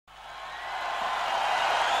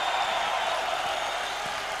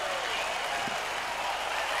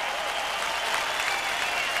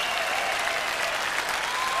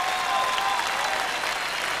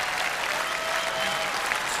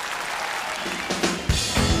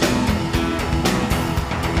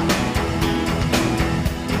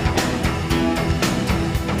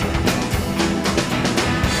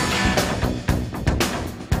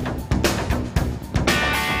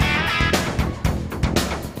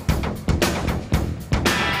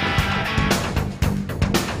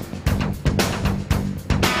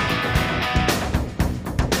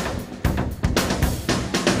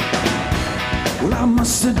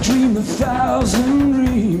used to dream 1,000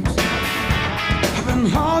 dreams. I've been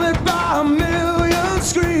haunted by a million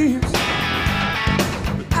screams.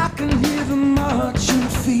 But I can hear them marching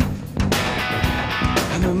feet,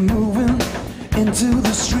 and they're moving into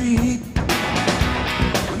the street.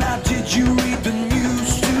 Now did you read the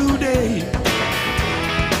news today?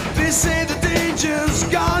 They say the danger's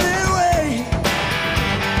gone away.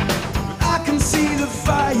 But I can see the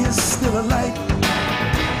fire's still alight.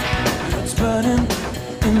 It's burning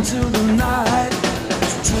into the night.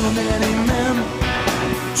 There's too many men,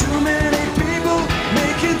 too many people,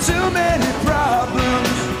 making too many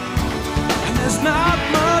problems. And there's not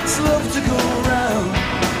much love to go around.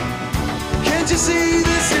 Can't you see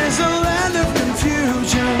this is a land of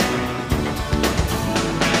confusion?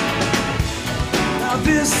 Now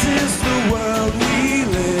this is the world we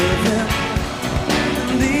live in,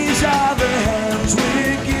 and these are the hands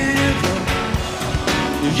we're given.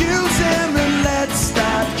 Use them and let's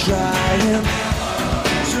start trying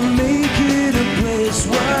to make it a place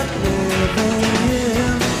worth living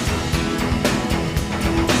in.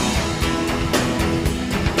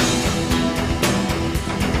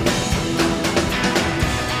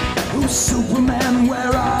 Who's Superman?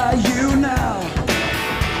 Where are you now?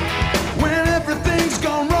 When everything's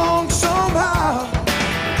gone wrong somehow.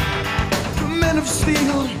 The men of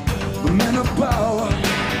steel, the men of power,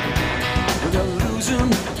 they're losing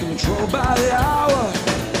control by the hour.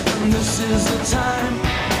 And this is the time,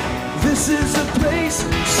 this is the place,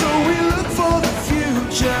 so we look for the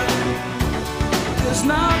future. There's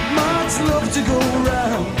not much love to go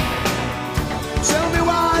around. Tell me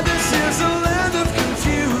why this is a land of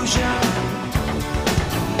confusion.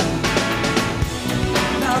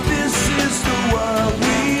 Now this is the world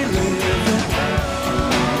we live in.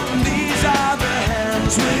 These are the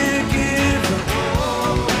hands we're given.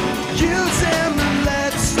 Use them and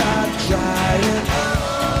let's start trying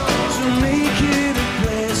to make it a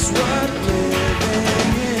place worth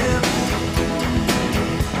living in.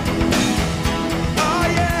 Oh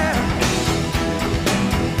yeah.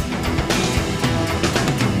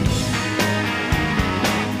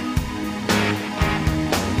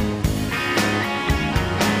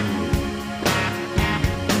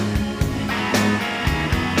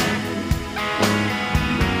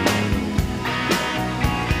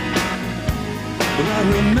 I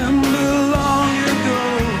remember long ago,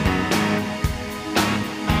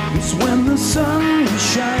 it's when the sun was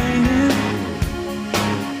shining,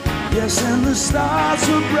 yes, and the stars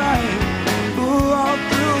were bright, all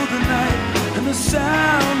through the night, and the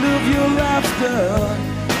sound of your laughter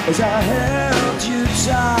as I held you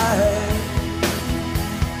tight,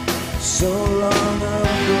 so long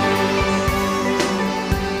ago.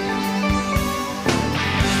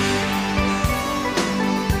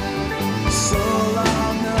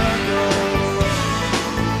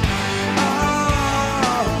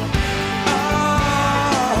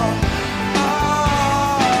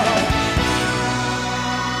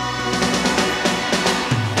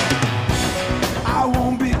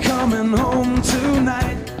 Home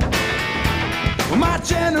tonight. My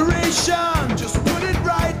generation just put it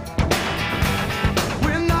right.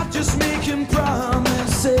 We're not just making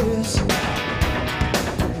promises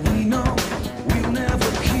we know we'll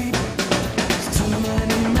never keep. There's too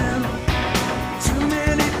many men, too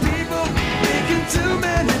many people, making too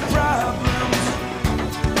many problems,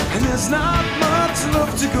 and there's not much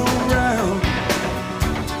love to go around.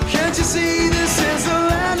 Can't you see this is a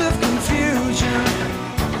land of confusion?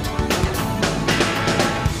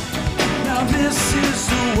 This is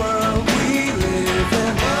the world we live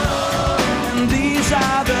in, and these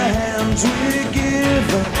are the hands we're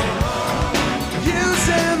given. Use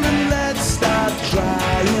them and let's start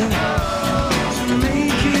trying to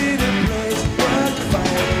make it a place worth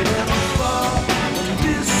fighting for. And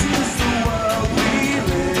this is the world we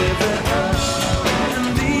live in, and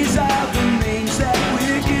these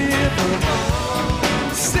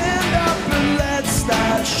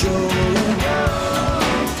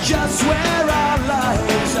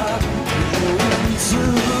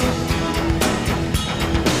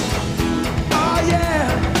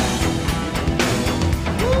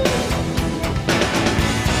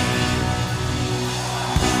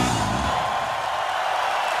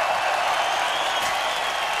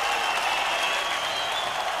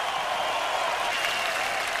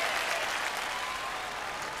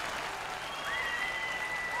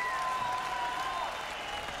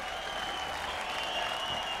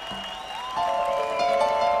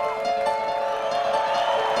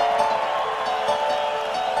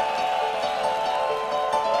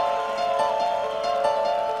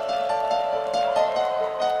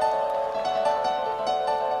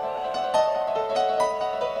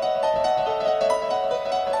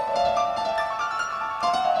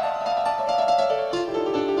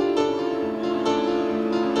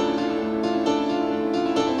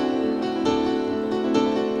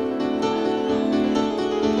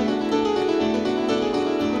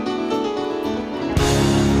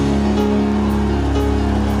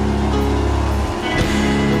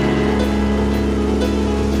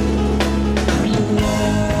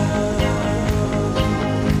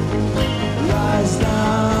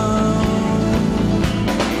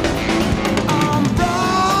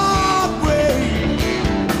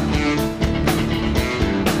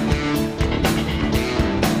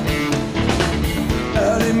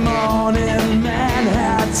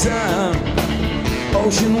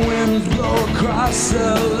Ocean winds blow across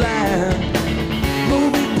the land.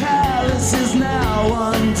 Movie palace is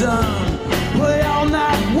now undone. Well, all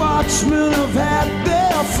night watchmen have had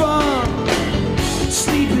their fun,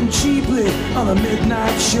 sleeping cheaply on a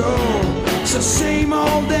midnight show. It's the same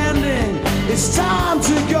old ending, it's time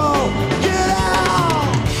to go. Get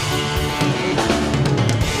out!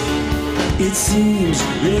 It seems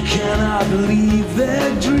they cannot believe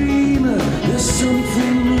they're dreaming. There's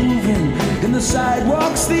something moving in the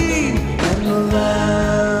sidewalks theme, and the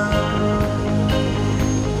lamb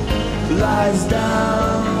lies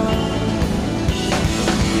down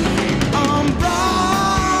on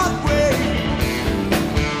Broadway.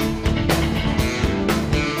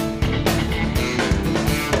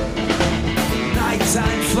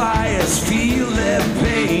 Nighttime flyers feel their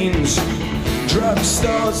pains.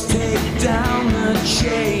 Drugstores take down the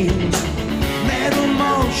chains. Metal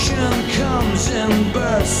motion comes in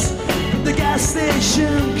bursts, but the gas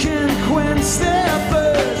station can quench their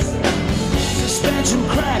thirst. Suspension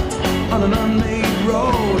cracked on an unmade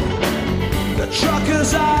road. The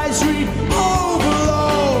trucker's eyes read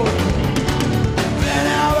overload. Then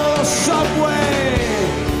out of the subway,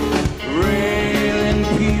 rail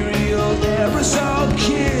imperial aerosol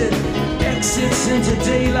kid exits into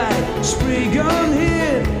daylight, spray gun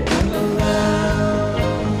hit, and the lamb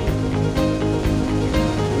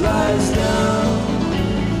lies down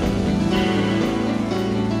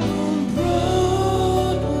on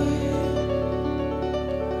Broadway.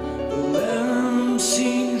 The lamb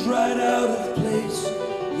seems right out of place,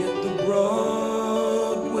 yet the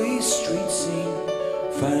Broadway street scene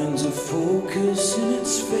finds a focus in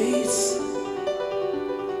its face.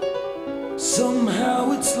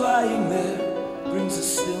 Somehow it's lying there, brings a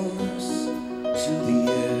stillness to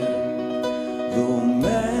the air. Though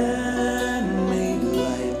man-made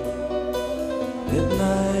light at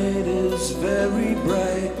night is very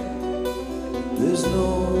bright, there's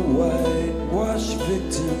no whitewashed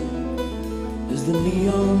victim as the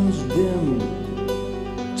neons dim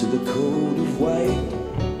to the code of white.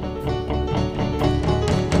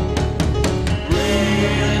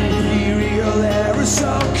 Imperial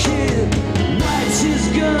aerosol kid wipes his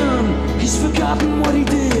gun, he's forgotten what he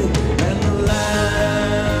did, and the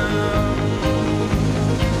lamb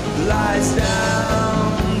lies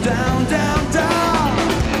down, down, down, down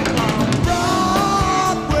on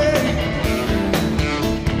Broadway.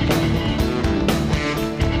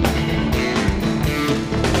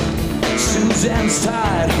 Suzanne's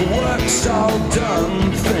tired, her work's all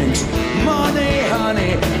done, thinks, money,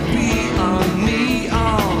 honey, be on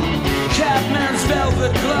neon. Catman's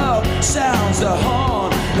velvet glove sounds the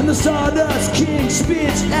horn, and the Stardust King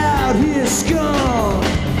spits out his scum.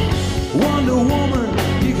 Wonder Woman,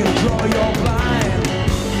 you can draw your blind.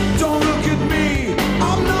 Don't look at me,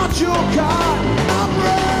 I'm not your kind, I'm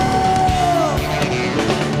real.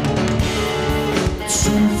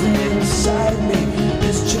 Something inside me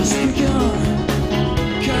has just begun.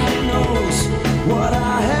 God knows what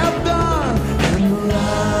I have done, and the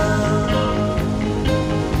lamb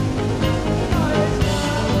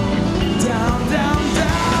down, down,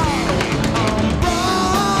 down on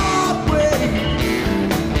Broadway,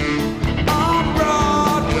 on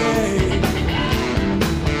Broadway,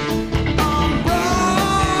 on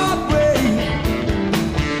Broadway,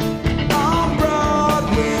 on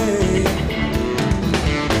Broadway.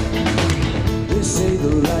 They say the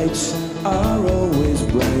lights are always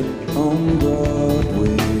bright on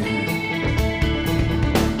Broadway.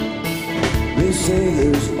 They say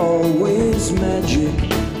there's always magic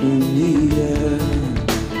in the air.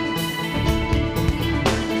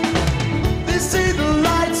 They say the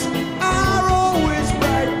lights are always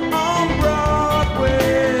bright on Broadway.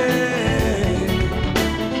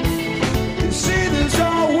 They say there's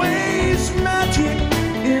always magic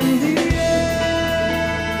in the air.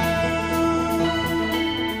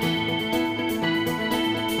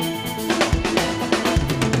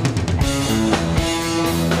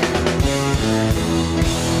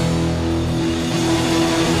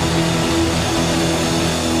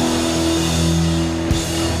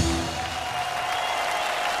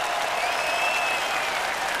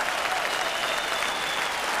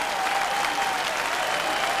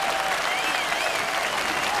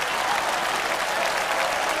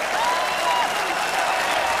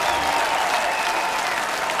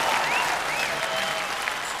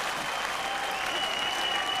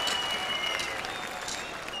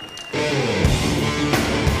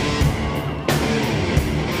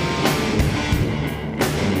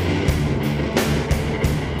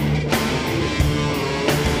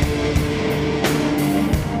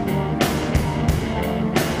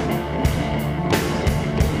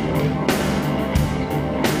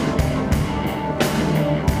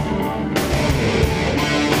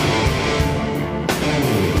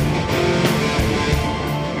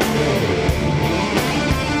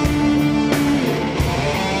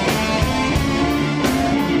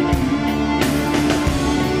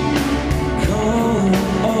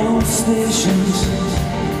 stations.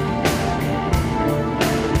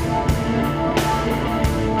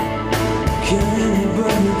 Can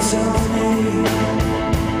anybody tell me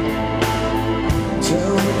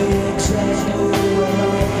exactly where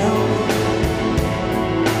I am?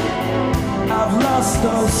 I've lost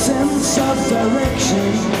all sense of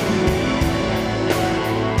direction.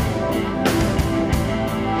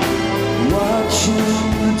 Watching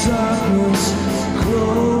the darkness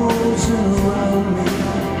closing around me,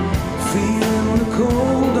 feeling the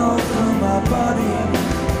cold all through my body.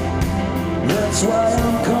 That's why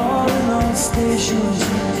I'm calling all stations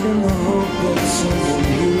in the hope that someone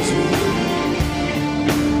hears me.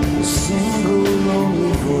 A single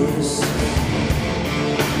lonely voice.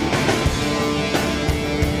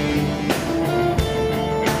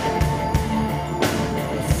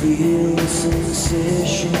 I feel the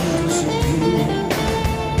sensation disappear.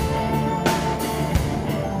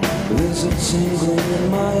 There's a tingling in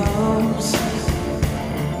my arms,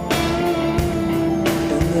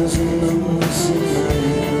 and there's a numbness in my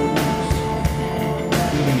hands.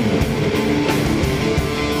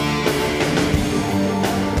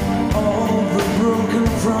 All the broken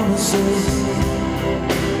promises,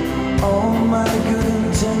 all my good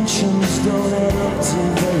intentions don't add up to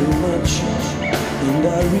very much. And I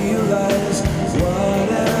realize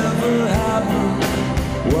whatever happened,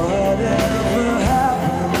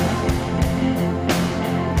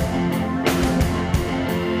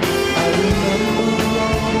 I remember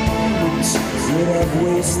all the moments that I've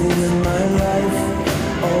wasted in my life,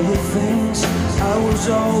 all the things I was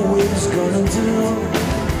always gonna do.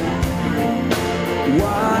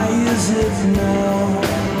 Why is it now,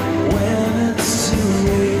 when it's too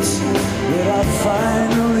late, that I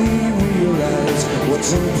finally realize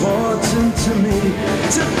what's important to me?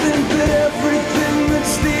 To think that everything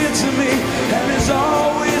that's dear to me and is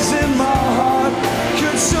always in my heart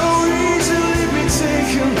could so easily be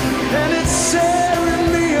taken, and it's tearing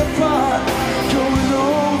me apart, going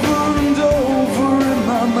over and over in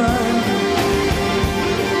my mind.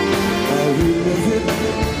 I relive it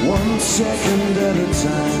 1 second at a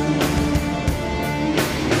time.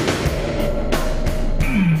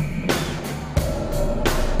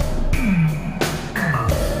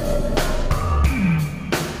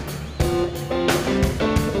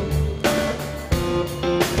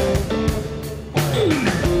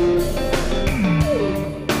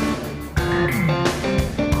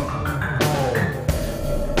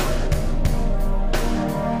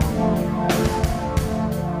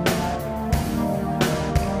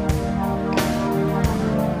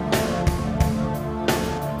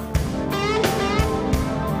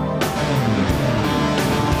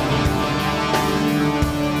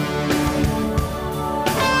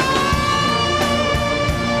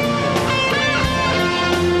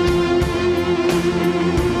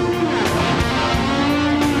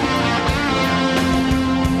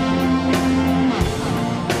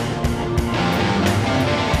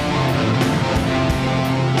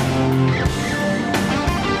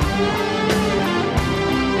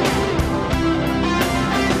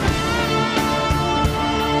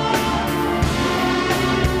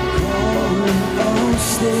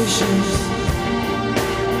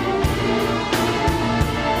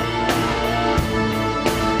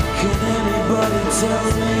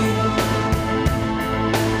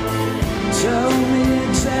 Tell me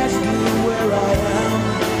exactly where I am.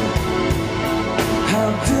 How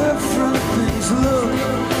different things look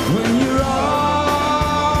when you're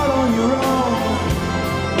all on your own.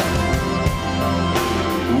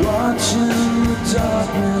 Watching the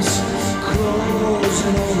darkness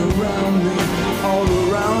closing all around me, all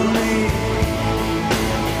around me.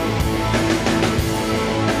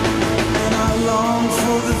 And I long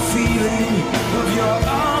for the feeling of your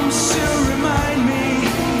arms to remind me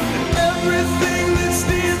everything that's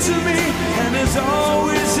dear to me and is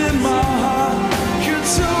always in my heart could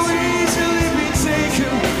so easily be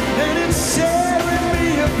taken, and it's tearing me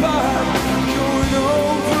apart, going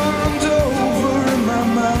over and over in my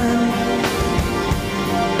mind.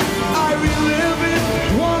 I relive it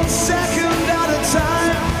 1 second at a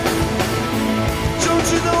time. Don't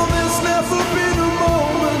you know there's never been a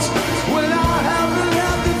moment when I haven't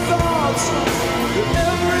had the thoughts that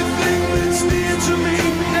everything that's dear to me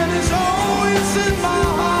and is always in my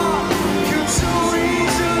heart could so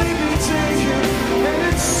easily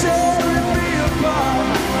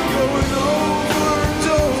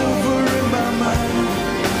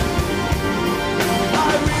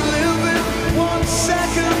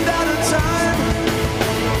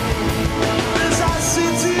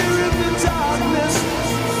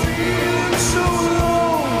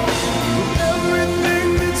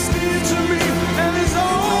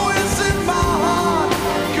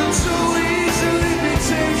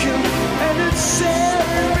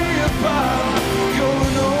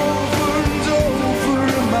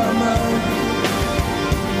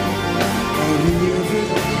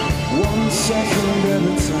second at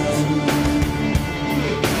a time.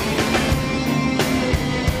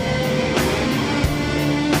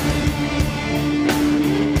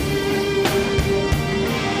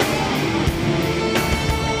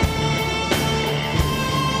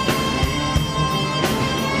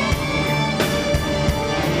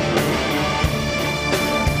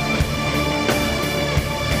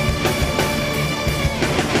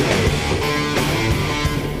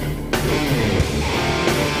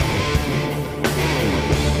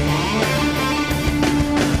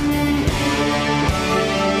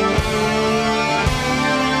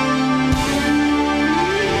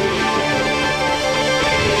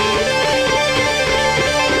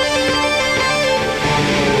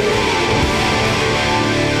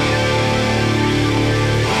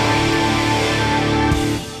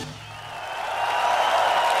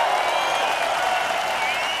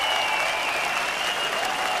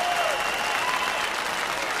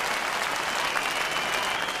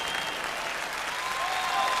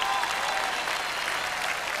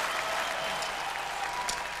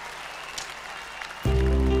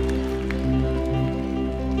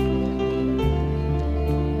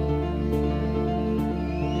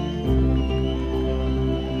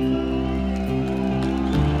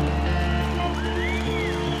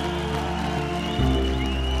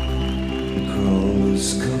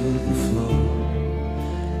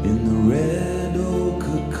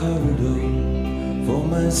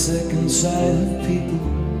 Second sight of people,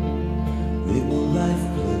 they more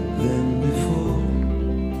lifeblood than before.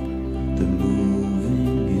 They're moving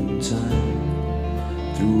in time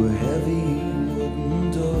through a heavy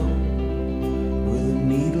wooden door, with a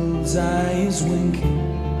needle's eyes winking,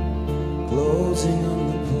 closing on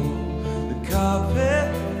the floor. The carpet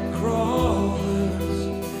crawlers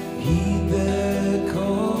heed their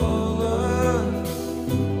callers.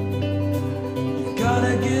 You've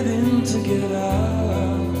gotta get in to get out.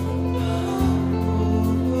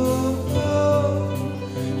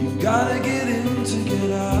 Gotta get in to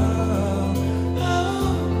get out.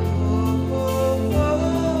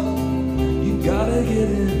 You gotta get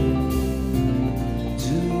in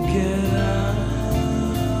to get out.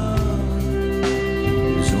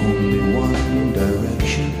 There's only one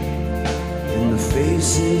direction in the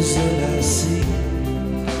faces that I see,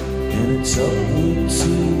 and it's upward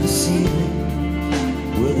to the ceiling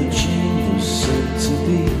where the chamber's said to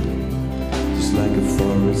be. Just like a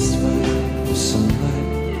forest fire for sunlight,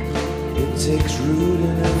 it takes root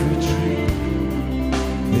in every tree.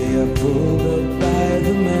 They are pulled up by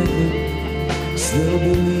the magnet, still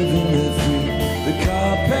believing they're free. The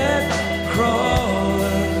carpet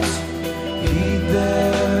crawlers heed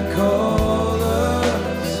their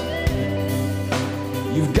callers.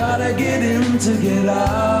 You've gotta get in to get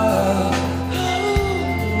out.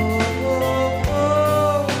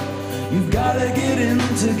 You've gotta get in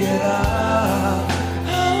to get out.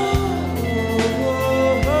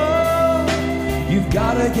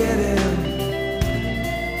 Gotta get in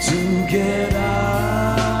to get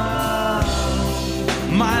out.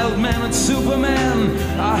 Mild-mannered Superman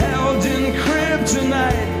are held in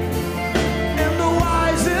kryptonite, and the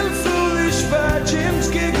wise and foolish virgins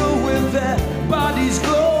giggle with their bodies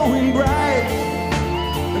glowing bright.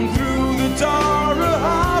 And through the door a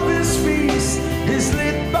harvest feast is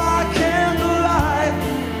lit by candlelight.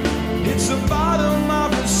 It's the bottom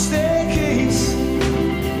of a staircase,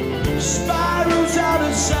 spirals out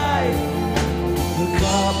of sight. The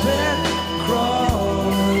carpet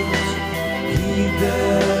crawlers heed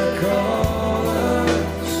their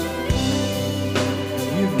callers.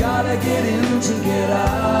 You've gotta get in to get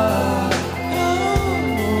out.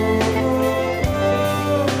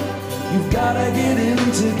 You've gotta get in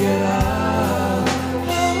to get out.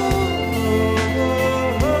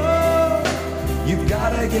 You've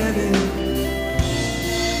gotta get in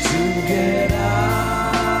to get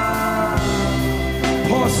out.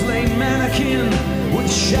 Porcelain mannequin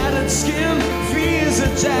with shattered skin fears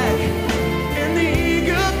attack, and the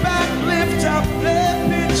eager back lift up their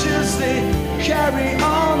pictures they carry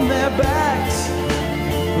on their backs.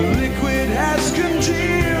 The liquid has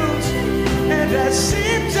congealed and has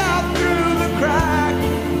seeped out through the crack,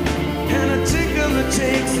 and a tickle that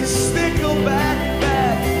takes the stickle back,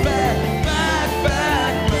 back, back, back,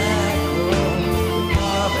 back, back. Oh, the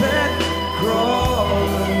carpet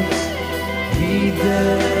crawlers heed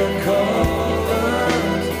their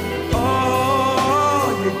callers.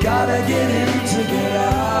 Oh, you gotta get in to get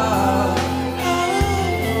out.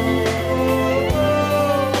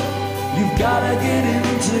 You've gotta get in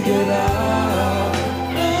to get out.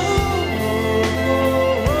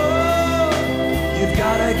 You've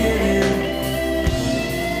gotta get in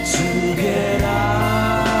to get out.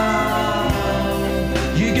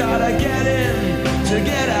 get in to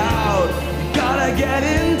get out. You gotta get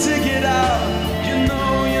in to get out. You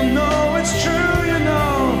know it's true, you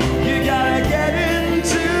know. You gotta get in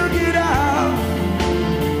to get out.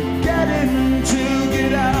 Get in to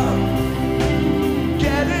get out.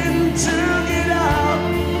 Get in to get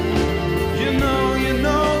out. You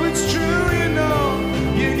know it's true, you know.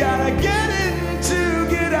 You gotta get in to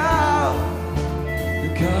get out. The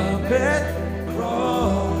carpet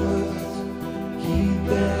crawlers heed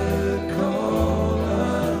their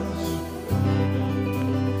callers.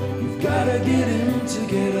 You've gotta get in to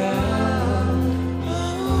get out.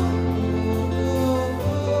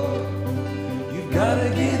 You've gotta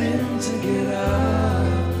get in to get out.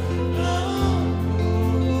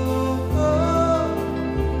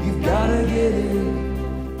 You've gotta get in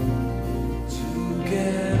to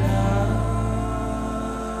get out.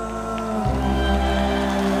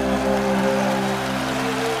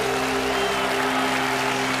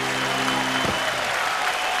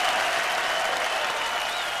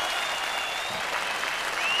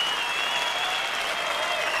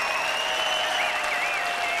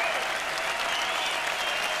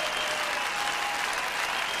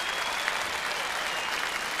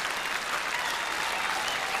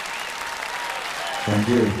 Thank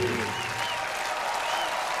you.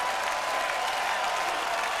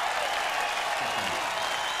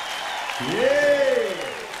 Yay!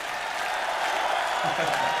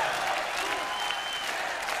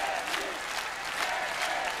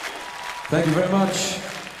 Thank you very much.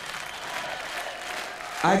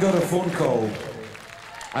 I got a phone call.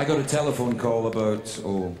 I got a telephone call about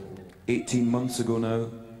 18 months ago now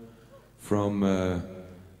from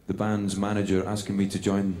the band's manager asking me to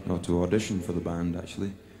join, or to audition for the band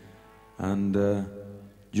actually. And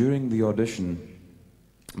during the audition,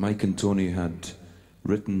 Mike and Tony had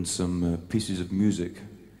written some pieces of music,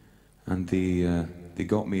 and they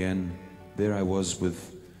got me in. There I was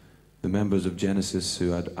with the members of Genesis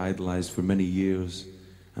who I'd idolized for many years,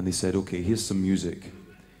 and they said, okay, here's some music.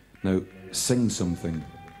 Now sing something.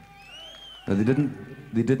 Now they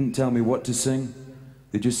didn't tell me what to sing,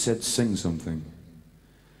 they just said sing something.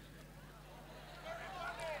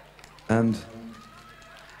 And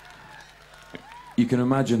you can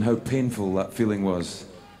imagine how painful that feeling was.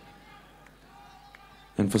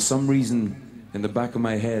 And for some reason, in the back of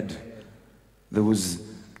my head, there was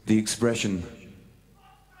the expression,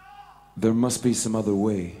 there must be some other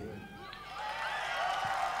way.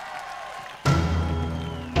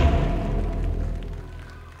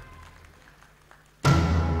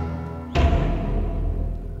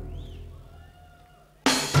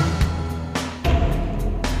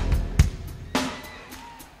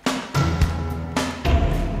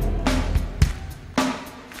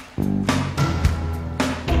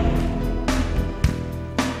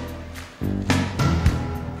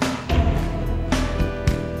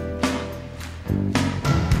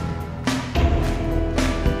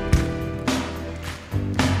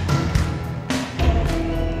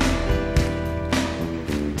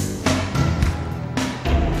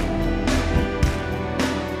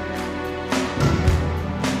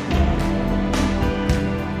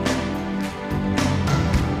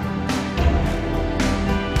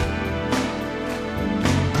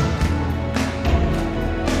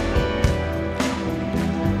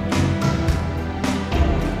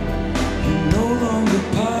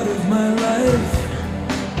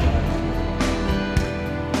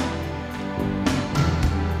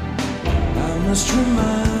 must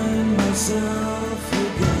remind myself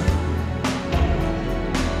again.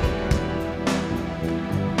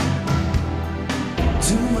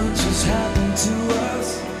 Too much has happened to us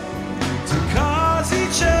to cause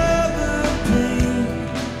each other pain.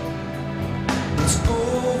 It's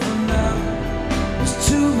over now, there's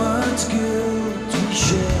too much guilt we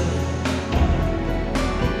share.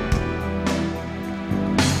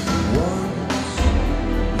 Once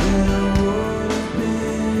there would have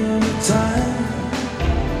been a time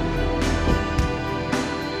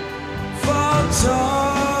for talking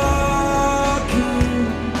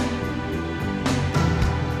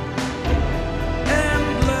and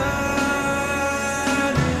learning.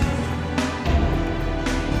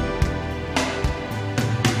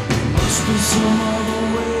 There must be some other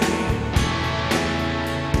way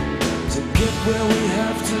to get where we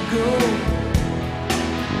have to go.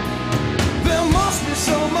 There must be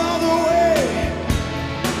some other way.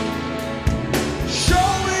 Show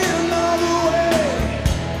me another way.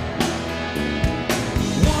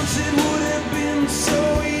 Once it would have been so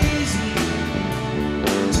easy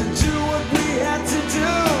to do what we had to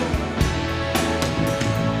do.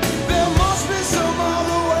 There must be some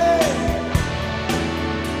other way.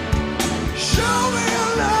 Show me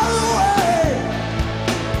another way.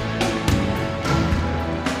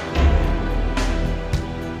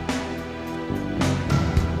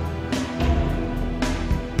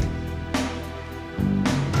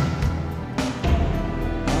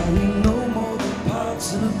 we know more than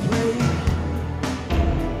parts in a play.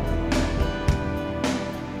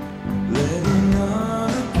 Letting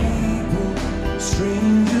other people,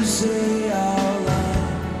 strangers say our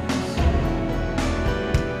lies.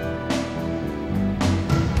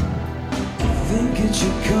 To think it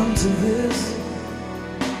should come to this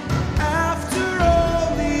after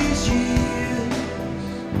all these years.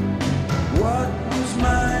 What was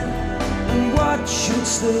mine and what should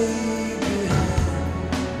stay behind?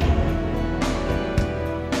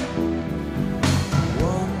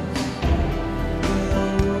 Once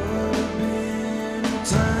there would have been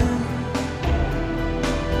time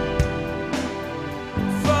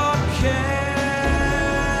for caring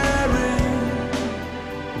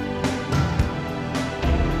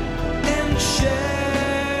and sharing.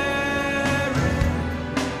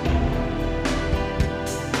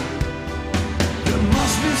 There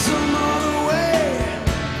must be some other way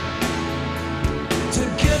to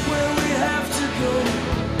get where we have to go.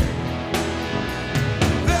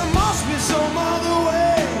 There must be some other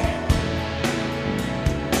way.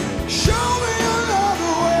 Show me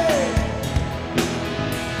another way.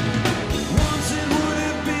 Once it would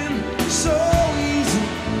have been so easy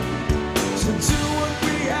to do what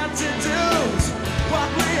we had to do, what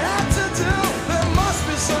we had to do. There must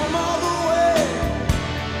be some other way.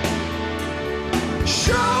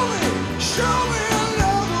 Show me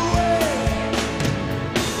another way.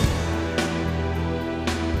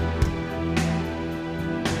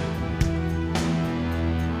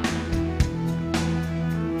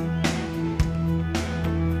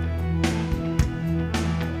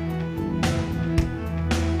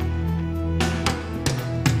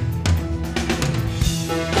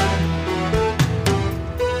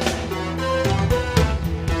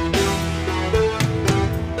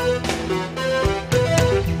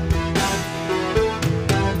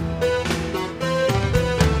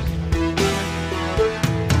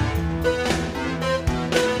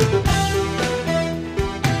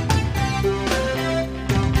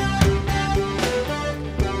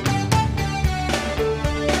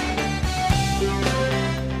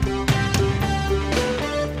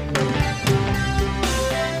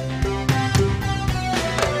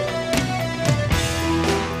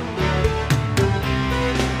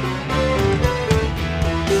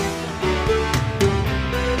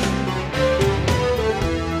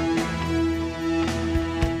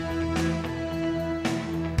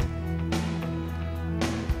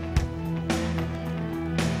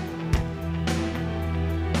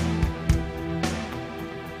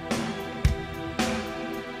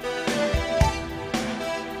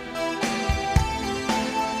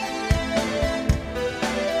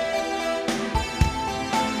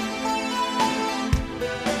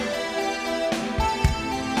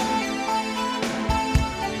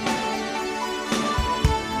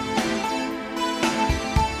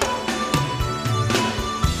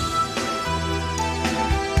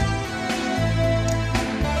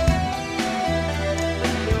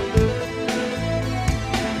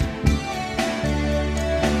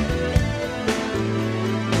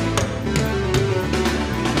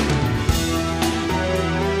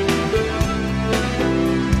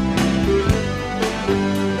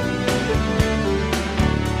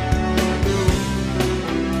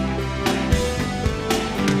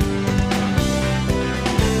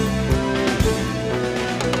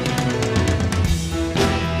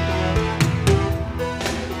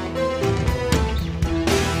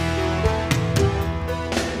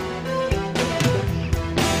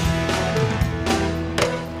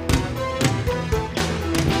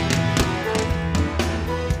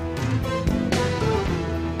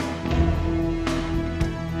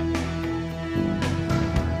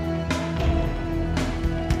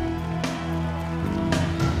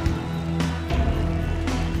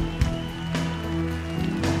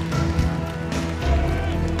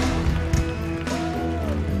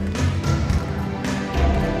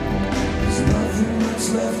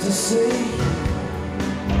 Left to say.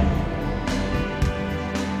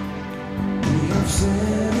 We have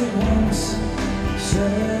said it once,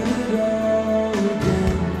 said it all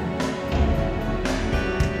again.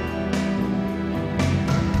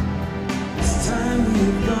 This time we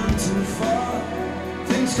have gone too far.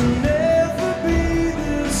 Things can never be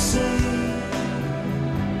the same.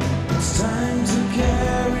 It's time to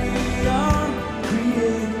carry on,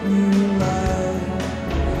 create new life.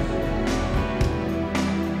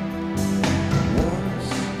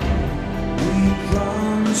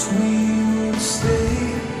 Promised we would stay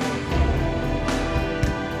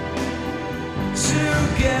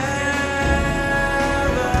together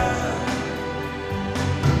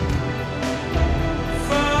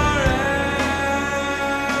forever.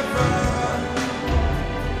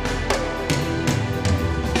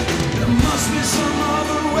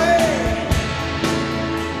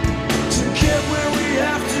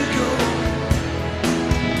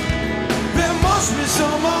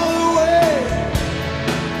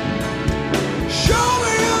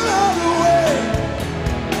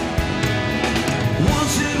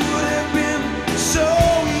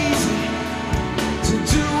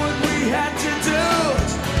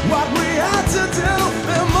 to do.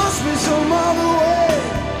 There must be some other way.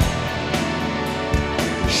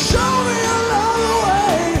 Show me another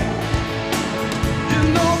way. You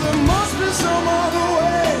know there must be some other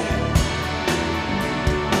way.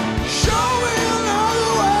 Show me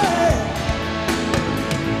another way.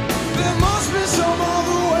 There must be some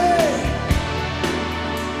other way.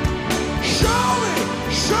 Show me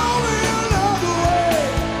another way.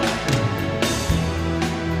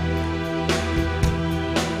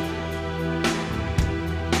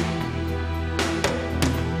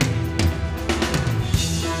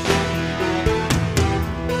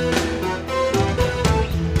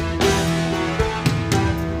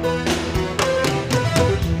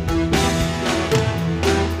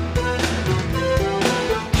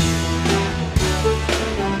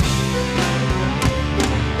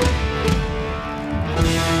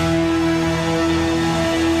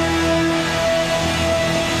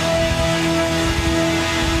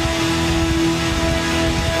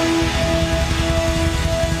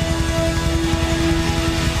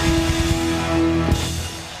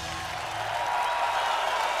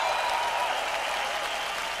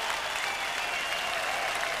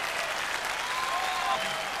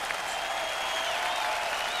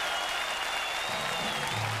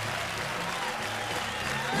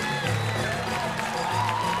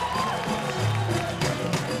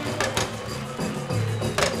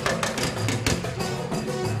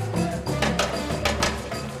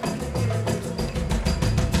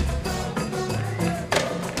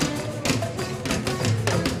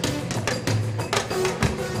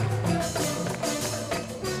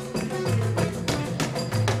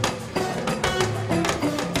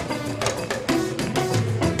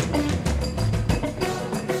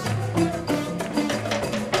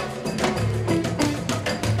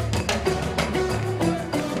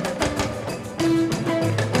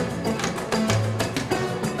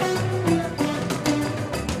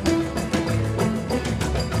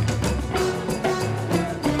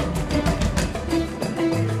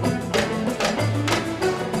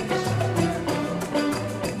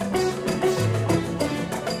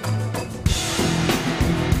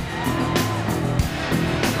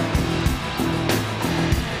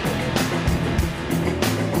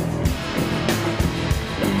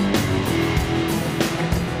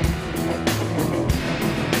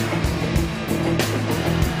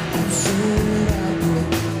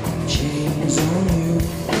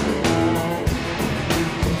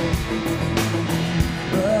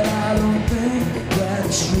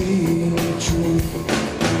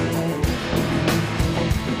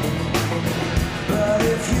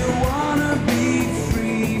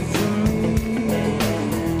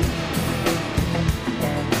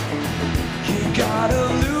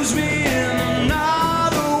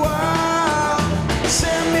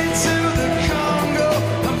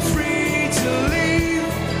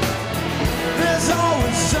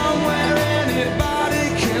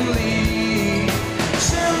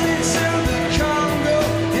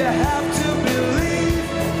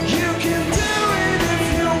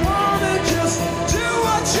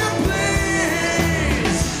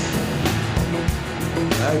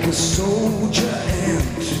 Like a soldier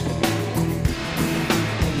ant,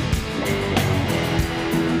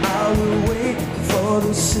 I will wait for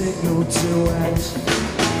the signal to act,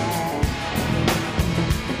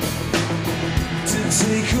 to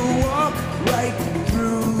take a walk right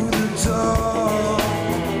through the door.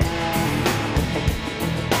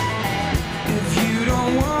 If you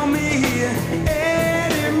don't want me here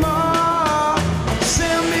anymore,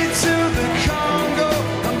 send me to the Congo.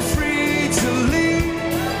 I'm free to leave.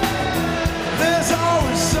 There's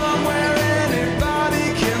always somewhere anybody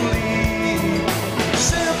can leave.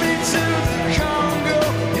 Send me to the Congo.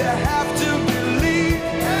 You have to believe.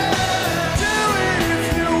 Do it if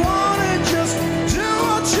you wanna, just do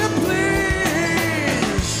what you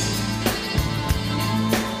please.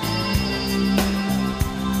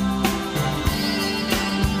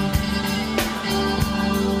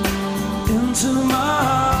 Into my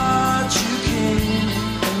heart you came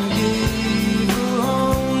and gave a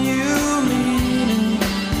whole new meaning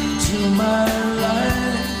to my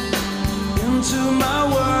life. Into my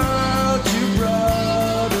world you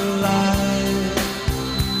brought a light.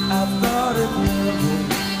 I thought it never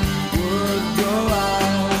would go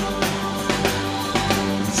out.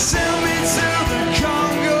 Send me to the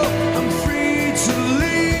Congo, I'm free to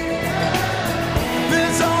leave.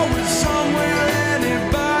 There's always somewhere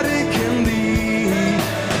anybody can leave.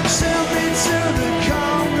 Send me to the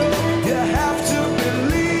Congo, you have to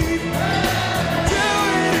believe. Do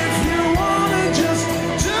it if you wanna, just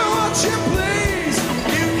do what you please.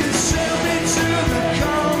 You can send me to the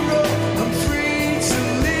Congo, I'm free to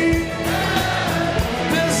leave.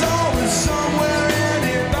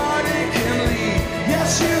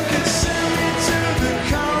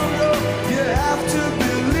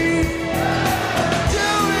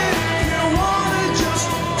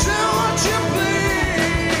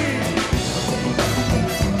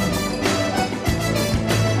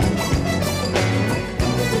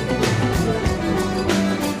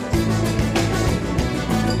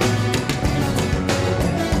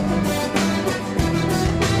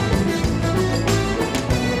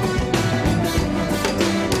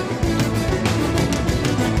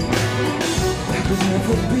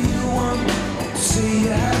 ever be the one to say you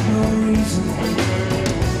had no reason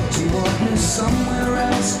to want me somewhere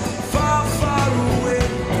else, far, far away.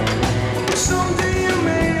 Someday you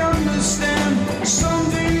may understand,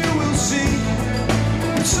 someday you will see.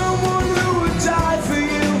 Someone who would die for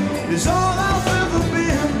you is all I've ever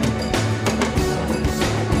been.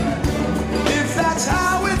 If that's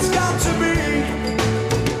how it's got to be,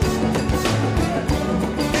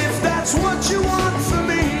 if that's what you want from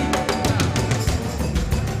me.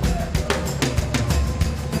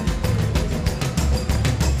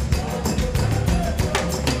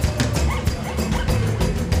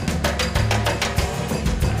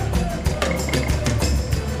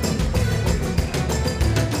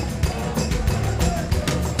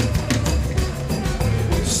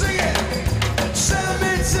 Sing it! Send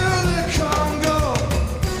me to the Congo.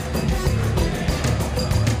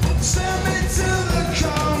 Send me to the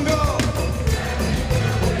Congo.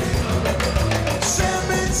 Send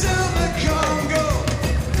me to the Congo.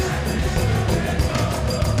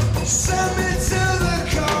 Send me to the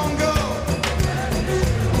Congo.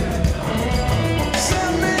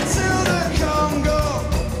 Send me to the Congo.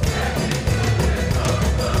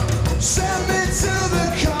 Send me to the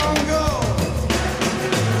Congo.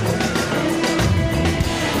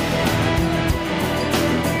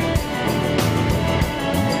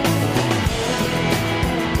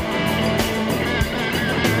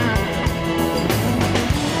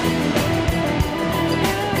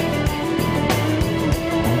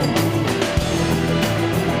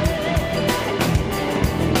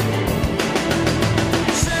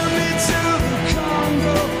 Send me to the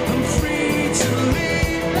Congo. I'm free to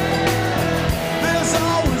leave. There's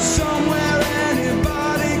always somewhere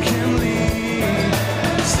anybody can leave.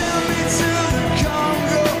 Send me to the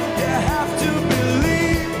Congo. You have to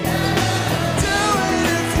believe. Do it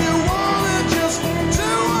if you wanna, just do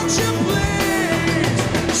what you please.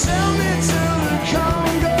 Send me to the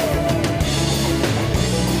Congo.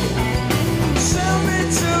 Send me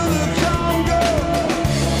to the Congo.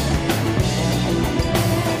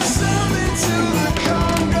 Send me to the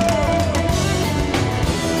Congo.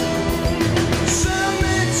 Send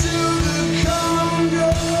me to the Congo.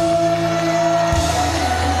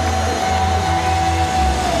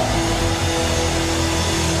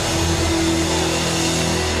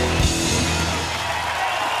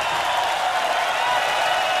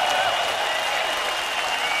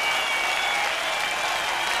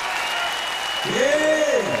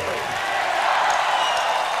 Yeah!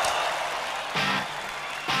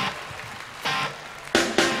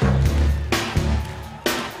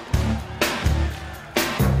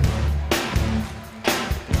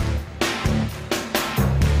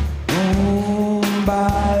 Home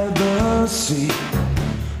by the sea,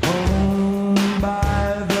 home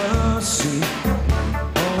by the sea,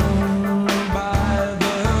 home by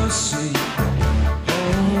the sea,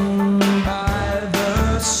 home by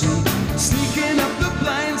the sea. Sneaking up the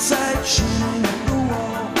blind side, shooting at the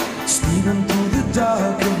wall, speeding through the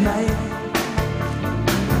dark of night,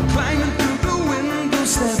 climbing through the window,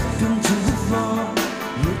 stepping to the floor,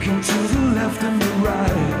 looking to the left and the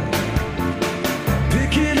right.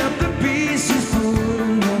 Picking up the pieces,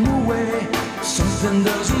 putting them away. Something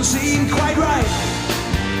doesn't seem quite right.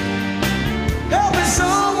 Help me,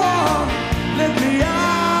 someone, let me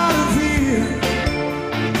out of here.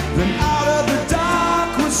 Then out of the dark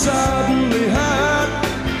we suddenly heard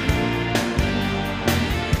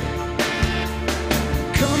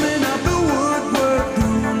coming out the woodwork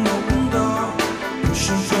through an open door,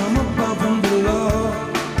 pushing from above and below.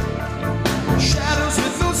 Shadows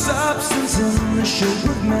with no substance in the shape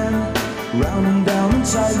of men, round and down and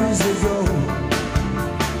sideways they go.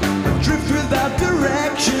 Adrift without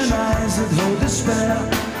direction, eyes that hold despair.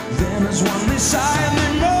 Then as one they sigh and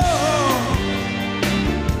they moan.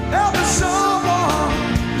 Help me, someone,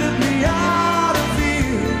 let me out of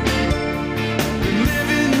here. Been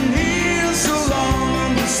living here so long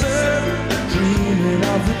on this earth, dreaming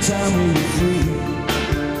of the time we were free.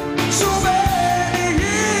 So many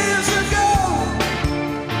years ago,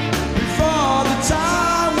 before the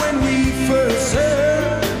time when we first heard.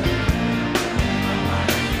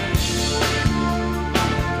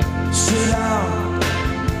 Sit down,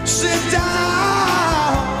 sit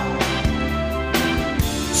down.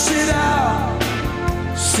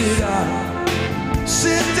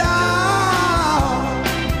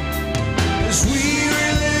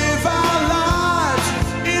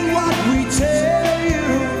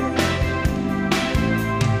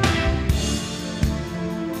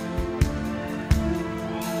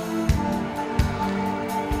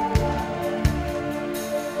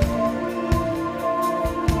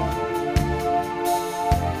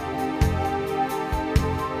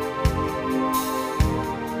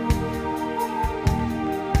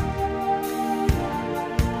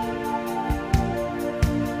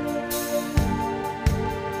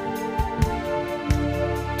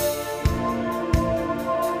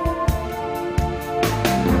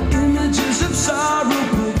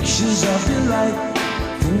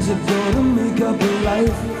 are gonna make up a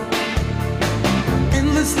life.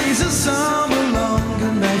 Endless days of summer,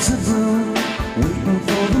 longer nights of blue, waiting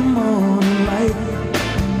for the morning light.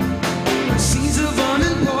 Scenes of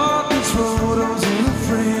unimportance, photos in a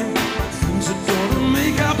frame, things are gonna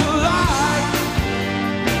make up a life.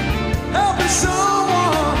 Help me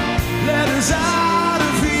someone, let us out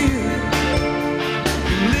of here.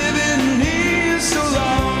 Living here so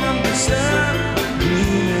long, understand,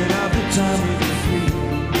 dreaming of the time we were free.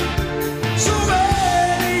 So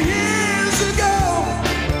many years ago,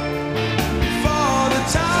 for the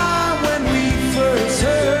time when we first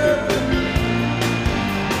heard.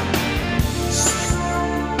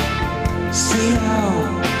 Sit down,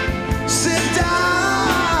 sit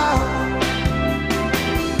down,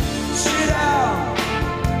 sit down,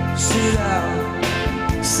 sit down,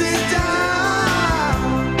 sit down.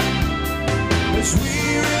 As we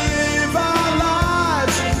relive our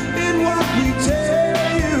lives in what we tell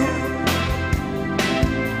you,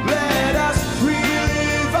 let us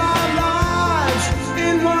relive our lives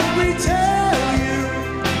in what we tell you.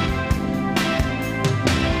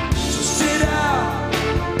 So sit down,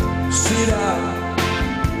 sit down,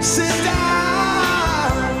 sit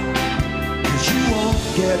down. 'Cause you won't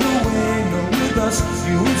get away, no, with us.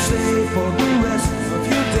 You will stay for the rest of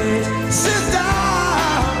your days. Sit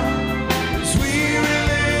down, as we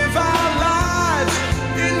relive our lives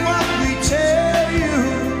in what we tell you.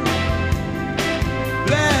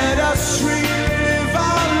 Let us relive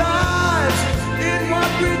our lives in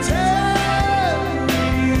what we tell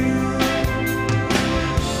you.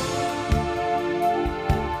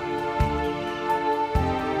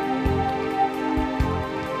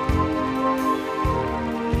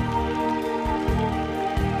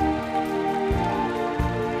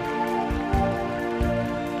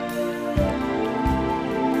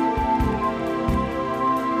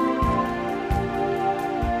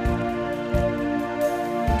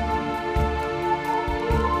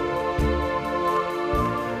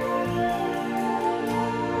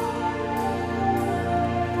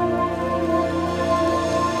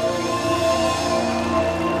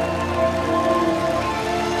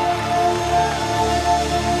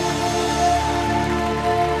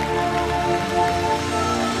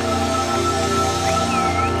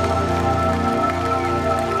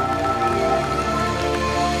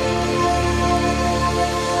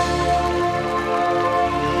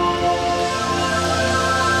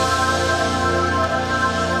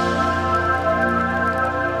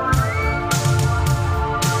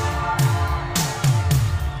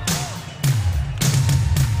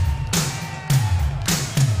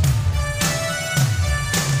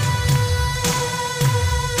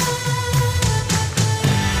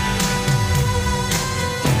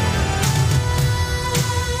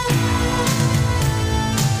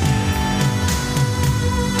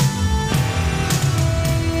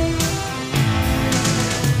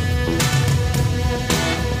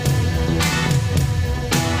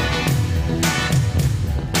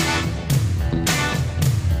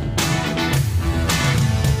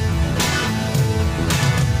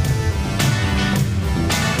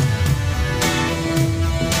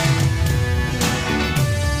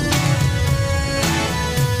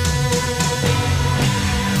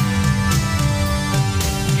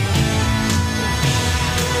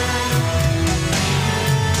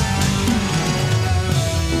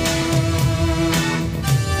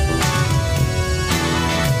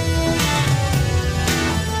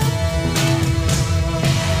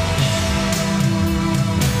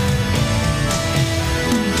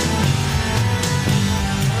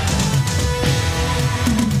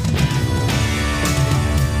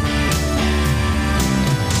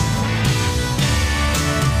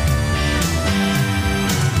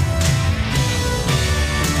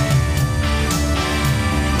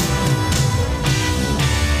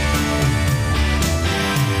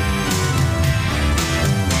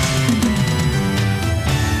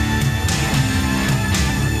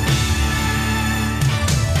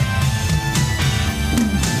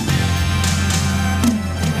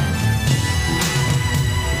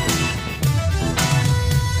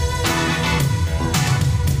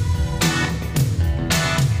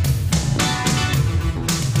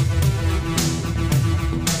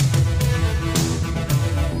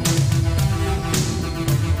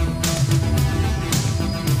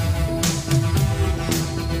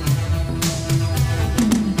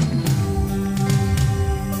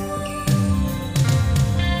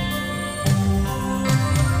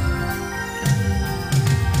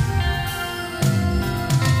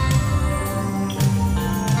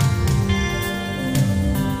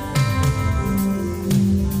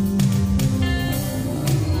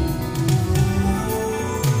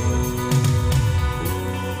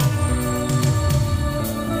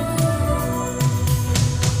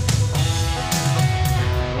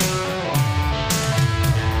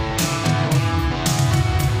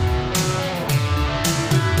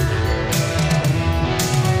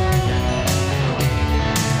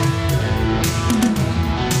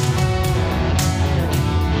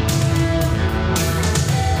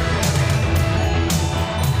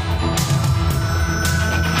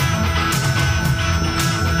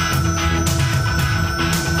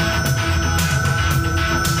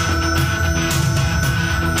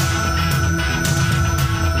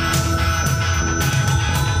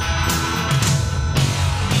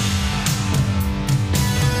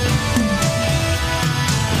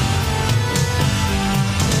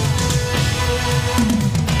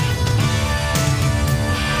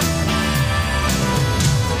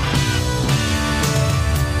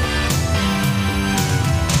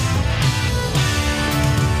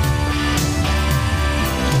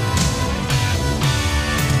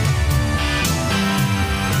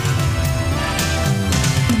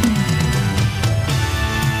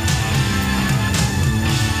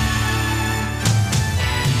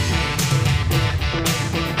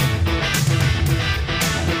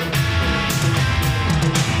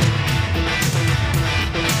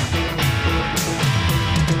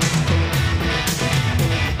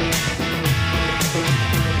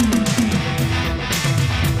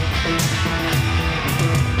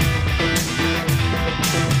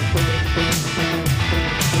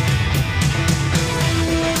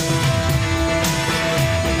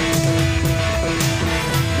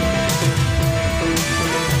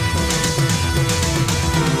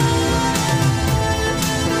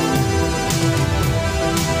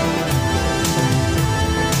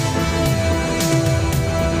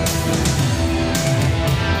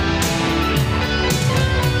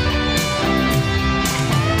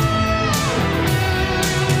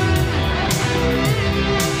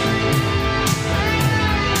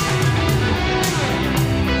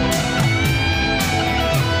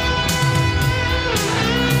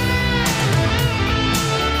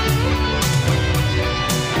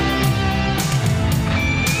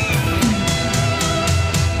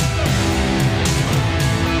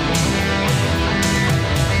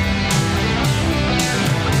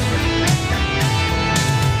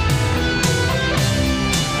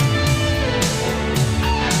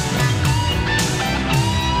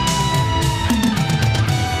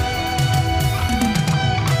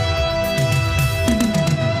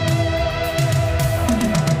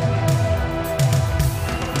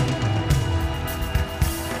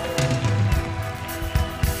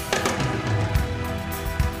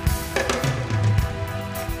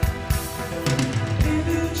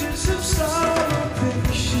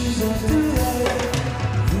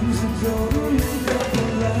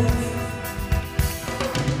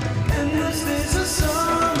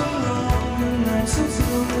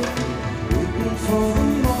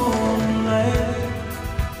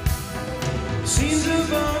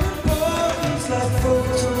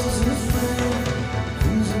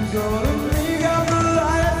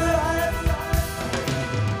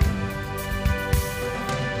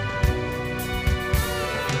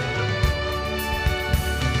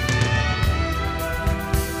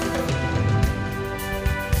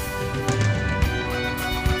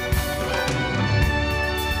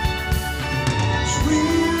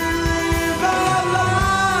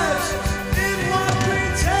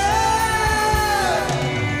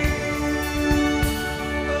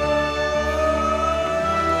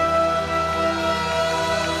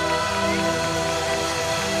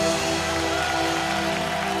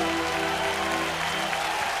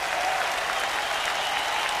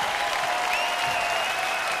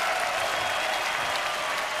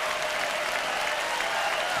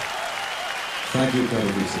 Thank you,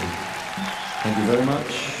 Katowice. Thank you very much.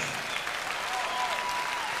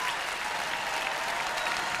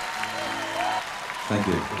 Thank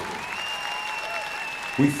you.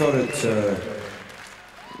 We thought it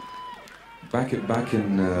back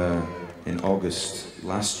in August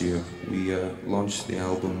last year. We launched the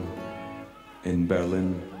album in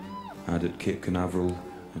Berlin and at Cape Canaveral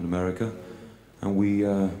in America, and we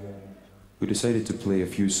decided to play a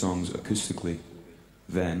few songs acoustically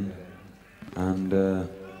then, and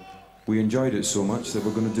we enjoyed it so much that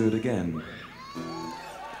we're going to do it again.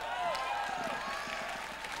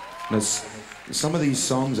 Now, some of these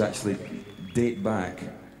songs actually date back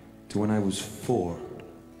to when I was 4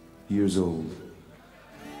 years old,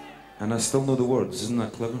 and I still know the words. Isn't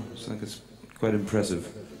that clever? I think it's quite impressive.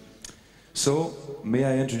 So, may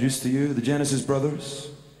I introduce to you the Genesis Brothers?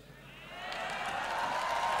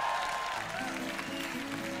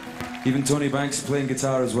 Even Tony Banks playing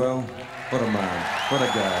guitar as well. What a man, what a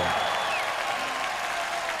guy.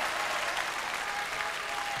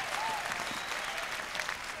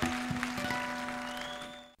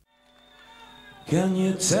 Can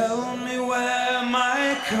you tell me where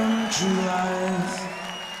my country lies?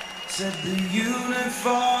 Said the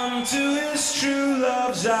uniform to his true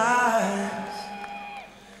love's eyes.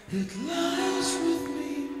 It lies with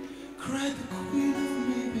me, cried the queen of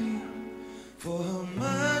Maybe. For her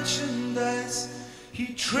merchandise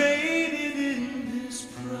he traded in his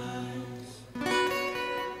prize.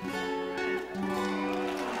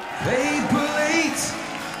 Paper late,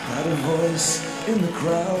 not a voice in the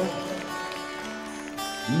crowd.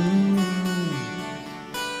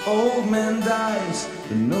 Old man dies,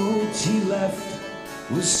 the note he left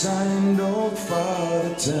was signed Old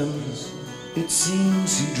Father Thames. It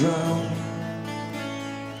seems he drowned,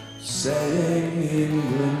 selling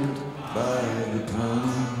England by the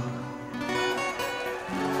pound.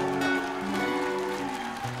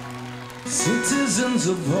 Citizens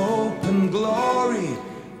of hope and glory,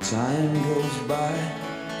 time goes by,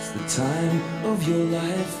 it's the time of your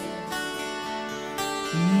life.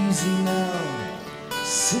 Easy now,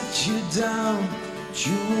 sit you down,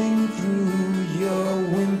 chewing through your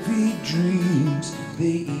wimpy dreams.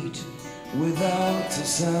 They eat without a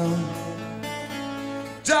sound,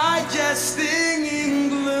 digesting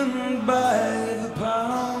England by the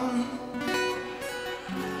pound.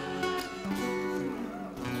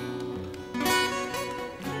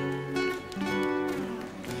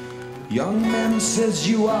 Young man says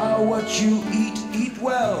you are what you eat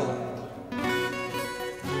well.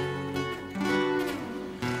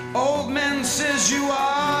 Old man says you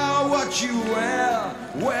are what you wear.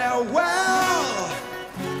 Well,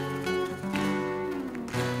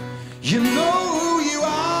 you know who you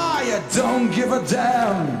are, you don't give a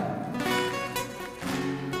damn.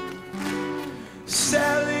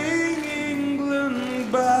 Selling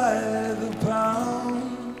England by the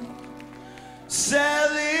pound.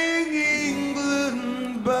 Selling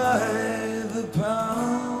England by the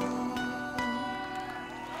pound.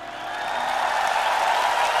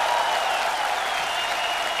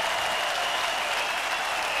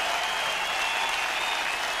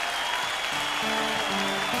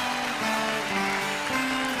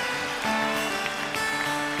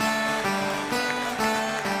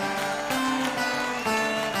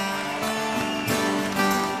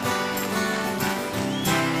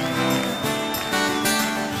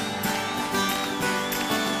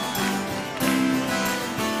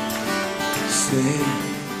 Stay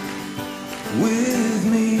with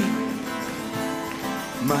me,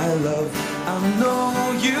 my love. I know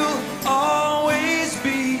you'll always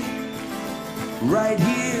be right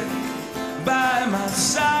here by my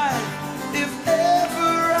side if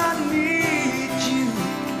ever I need you.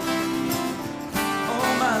 Oh,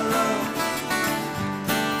 my love,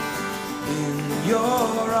 in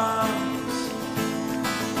your arms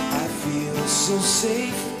I feel so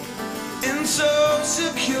safe and so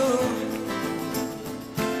secure.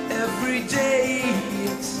 Every day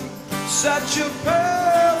it's such a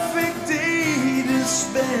perfect day to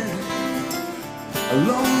spend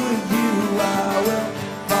alone with you. I will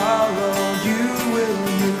follow you, will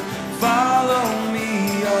you follow me?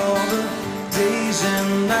 All the days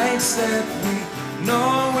and nights that we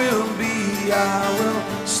know will be. I will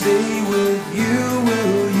stay with you,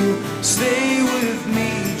 will you stay with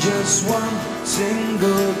me? Just one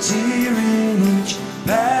single tear in each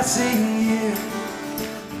passing year.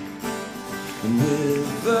 And with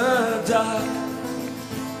the dark,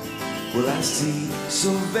 well, I see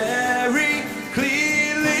so very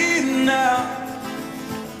clearly now.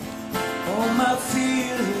 All my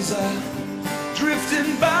fears are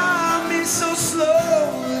drifting by me so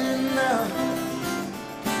slowly now.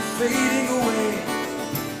 fading away.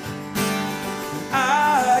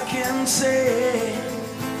 I can say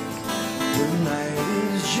the night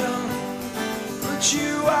is young, but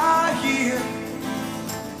you are here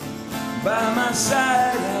by my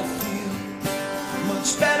side. I feel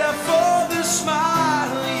much better for the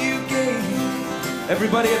smile you gave.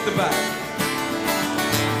 Everybody at the back.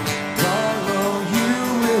 Follow you,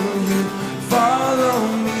 will you follow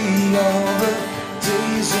me all the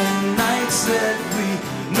days and nights that we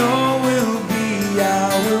know will be? I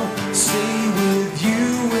will stay with you,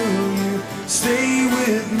 will you stay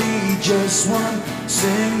with me? Just one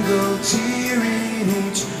single tear in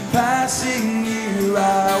each passing year.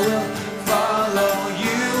 I will follow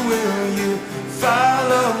you, will you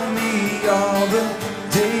follow me all the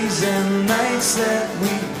days and nights that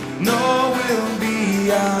we know will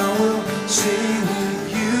be? I will stay with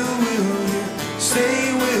you, will you stay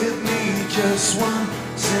with me? Just one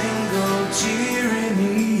single tear in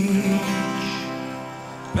each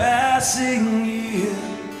passing year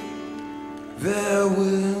there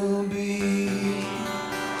will be.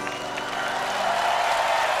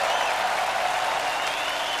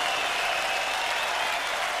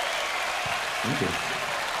 Thank you.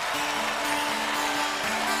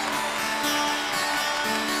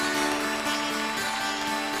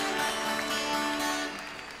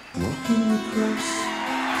 Walking across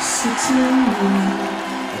sitting room,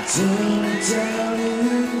 I turn down in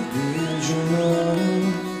the bedroom.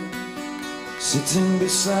 Sitting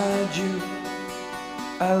beside you,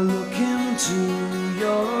 I look into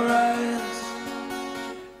your eyes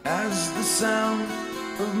as the sound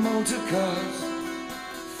of motor cars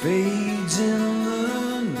fades in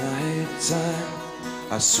the night time.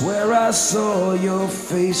 I swear I saw your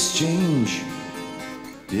face change,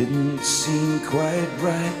 didn't seem quite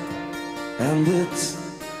right. And it's,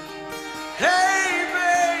 hey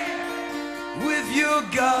babe, with your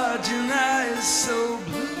guardian eyes so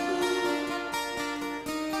blue.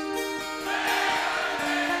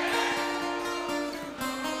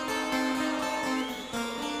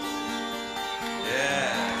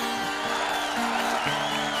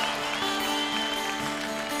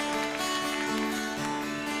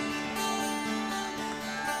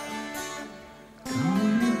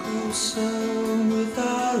 With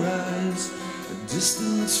our eyes, a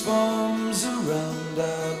distance forms around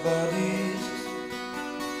our bodies.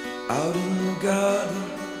 Out in the garden,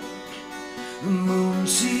 the moon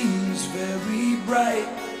seems very bright.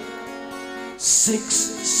 6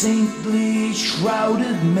 saintly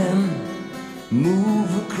shrouded men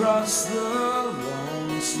move across the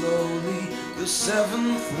lawn slowly. The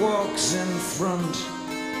 7th walks in front,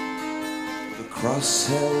 the cross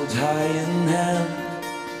held high in hand.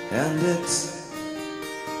 And it's,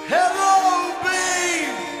 hello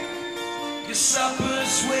babe, your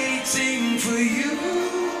supper's waiting for you.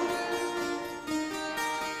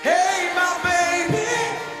 Hey my baby,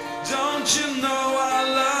 don't you know our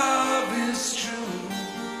love is true?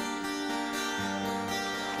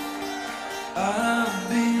 I've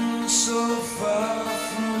been so far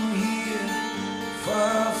from here,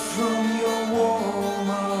 far from your warm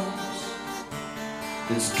arms.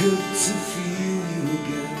 It's good to feel you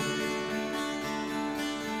again.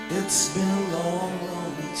 It's been a long,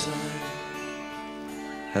 long time,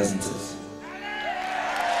 hasn't it?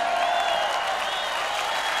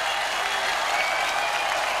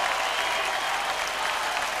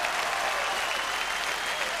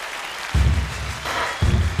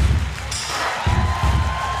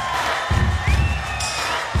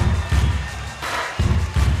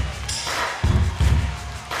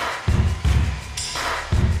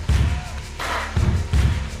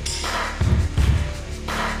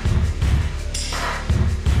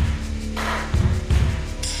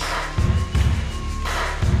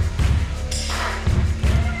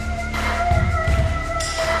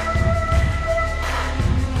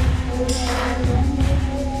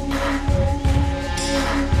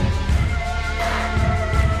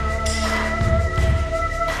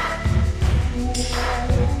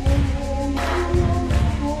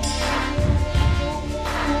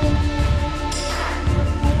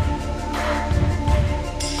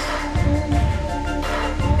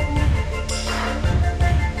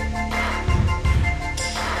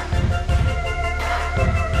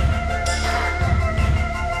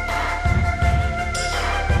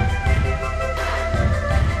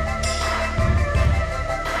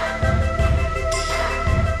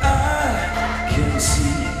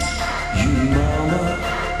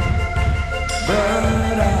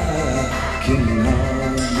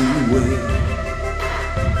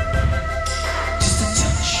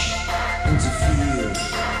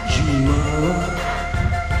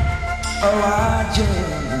 Oh, I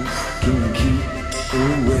just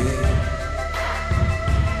away.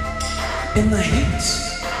 In the heat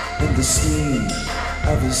and the steam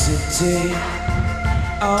of the city,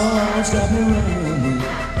 oh, it's got me running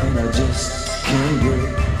and I just can't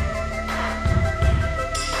wait.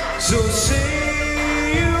 So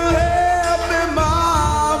say you help me,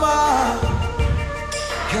 mama,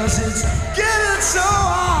 'cause it's getting so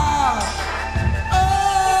hard.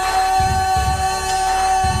 Oh,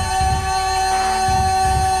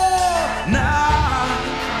 now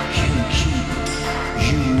I can keep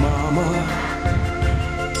you, mama,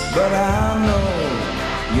 but I know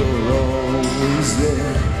you're always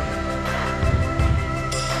there.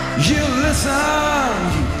 You listen,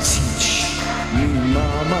 you teach me,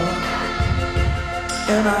 mama,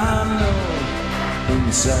 and I know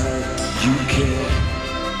inside you care.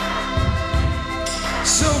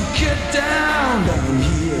 So get down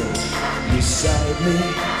here beside me.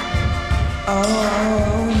 Oh,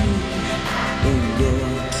 you ain't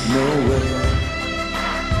going nowhere.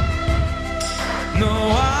 No,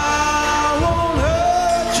 I won't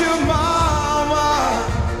hurt you, mama,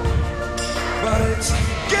 but it's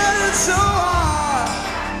getting so hard.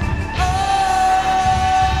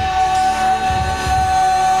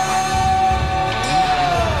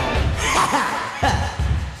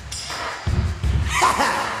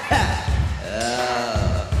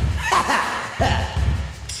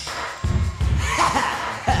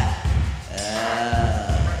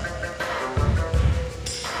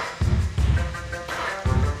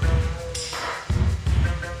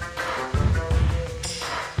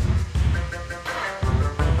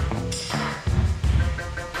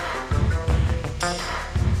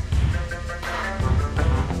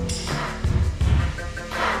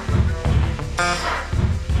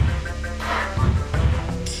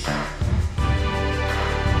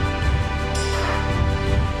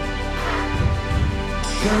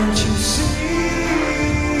 Can't you see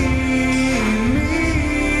me,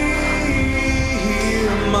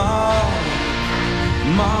 Mama,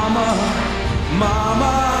 Mama,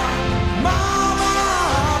 Mama, Mama,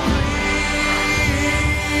 please?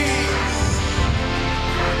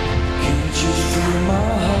 Can't you feel my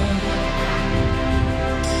heart?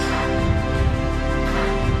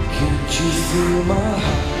 Can't you feel my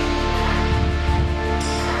heart?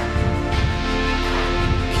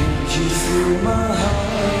 Can't you feel my heart?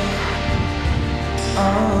 Oh.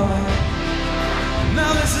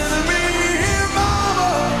 Now listen to me,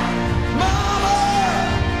 mama, mama,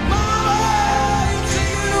 mama, you're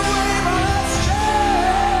taking away my last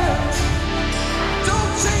chance.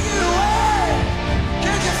 Don't take it away.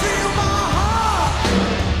 Can't you feel my heart?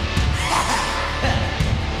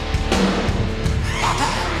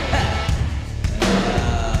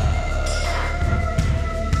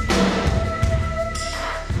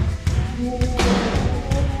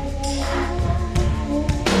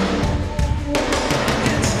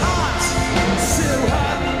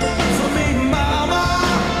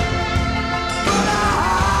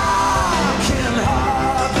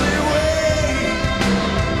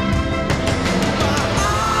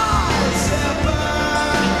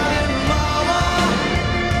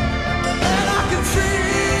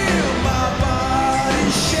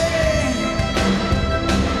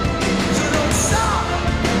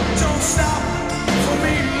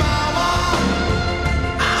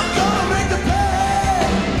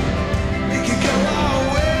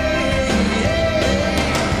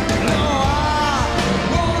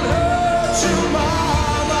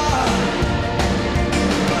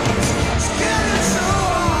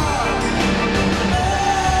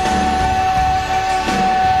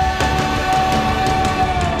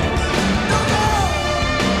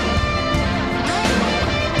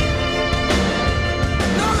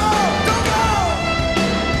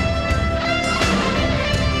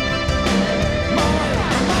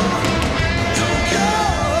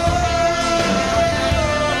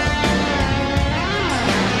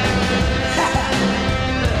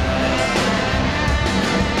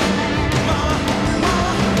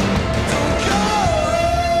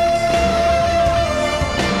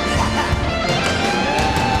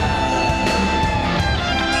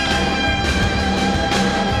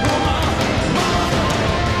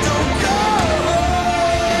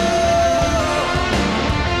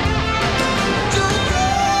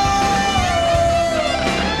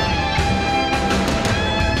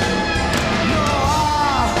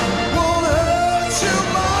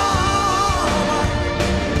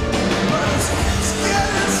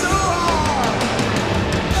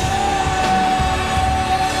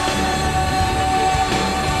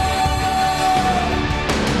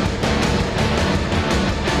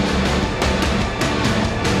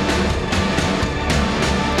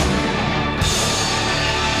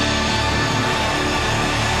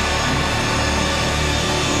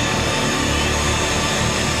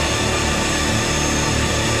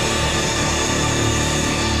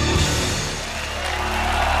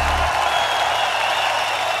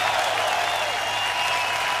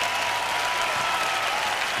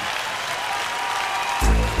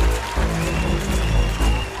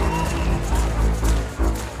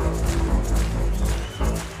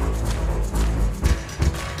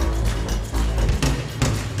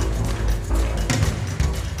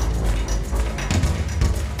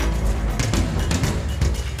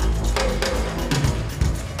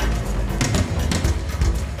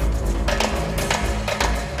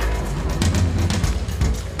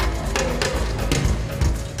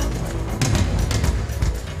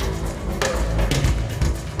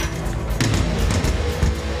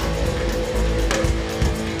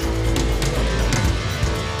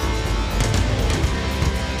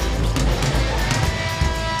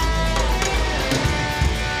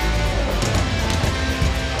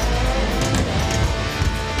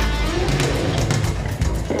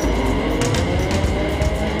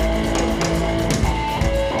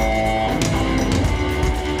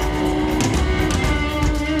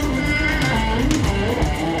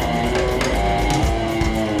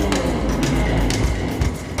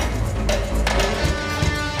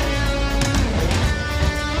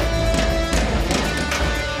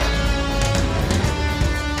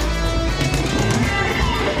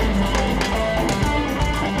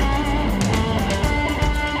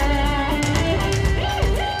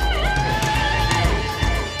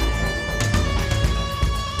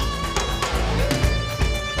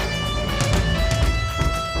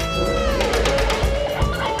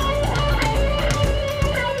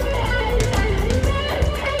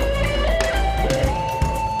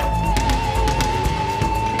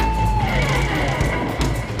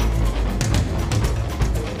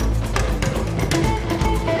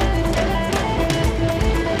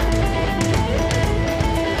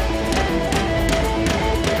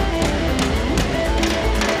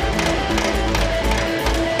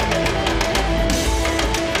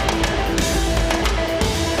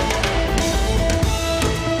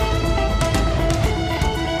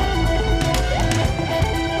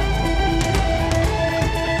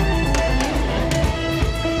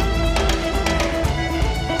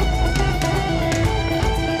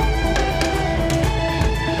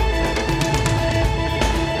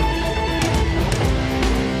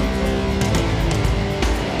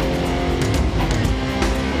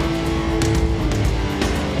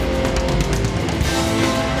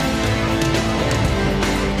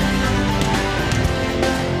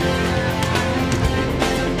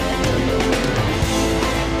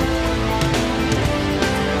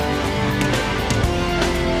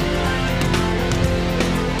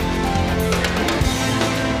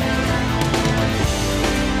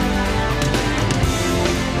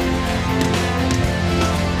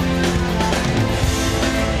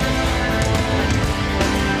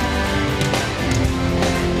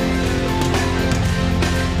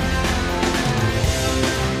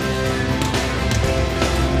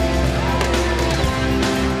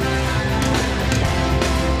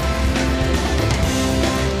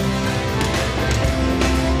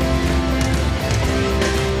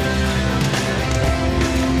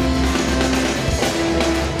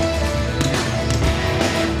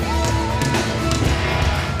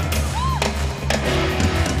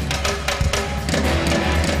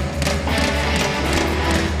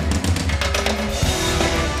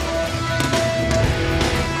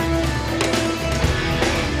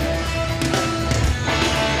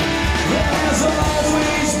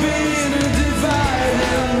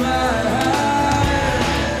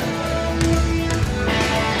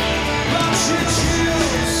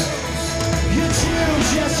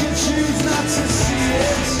 Yes, you choose not to see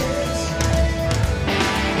it.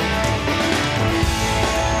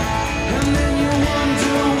 And then you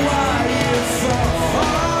wonder why you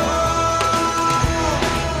fall.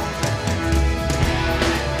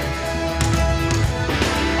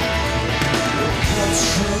 It cuts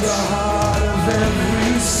through the heart of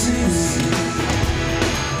every sea.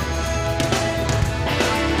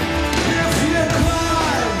 If you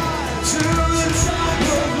climb to the top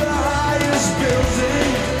of the highest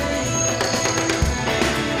building,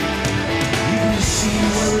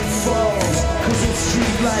 where it falls, cause its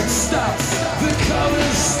streetlight stops, the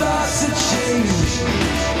colors start to change.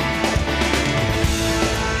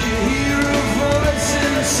 You hear a voice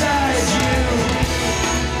inside you,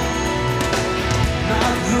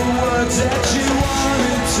 not the words that you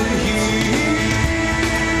wanted to hear,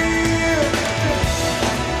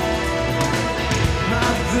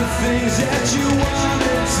 not the things that you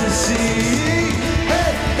wanted to see.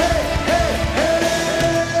 Hey, hey, hey, hey.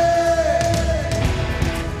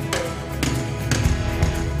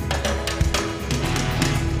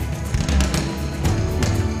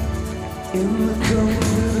 In the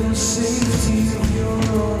comfort and safety of your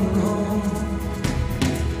own home,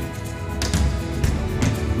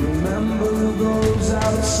 remember those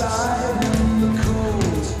outside in the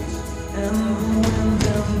cold and the wind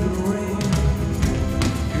and the rain,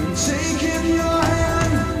 and take in your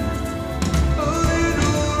hand a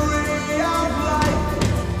little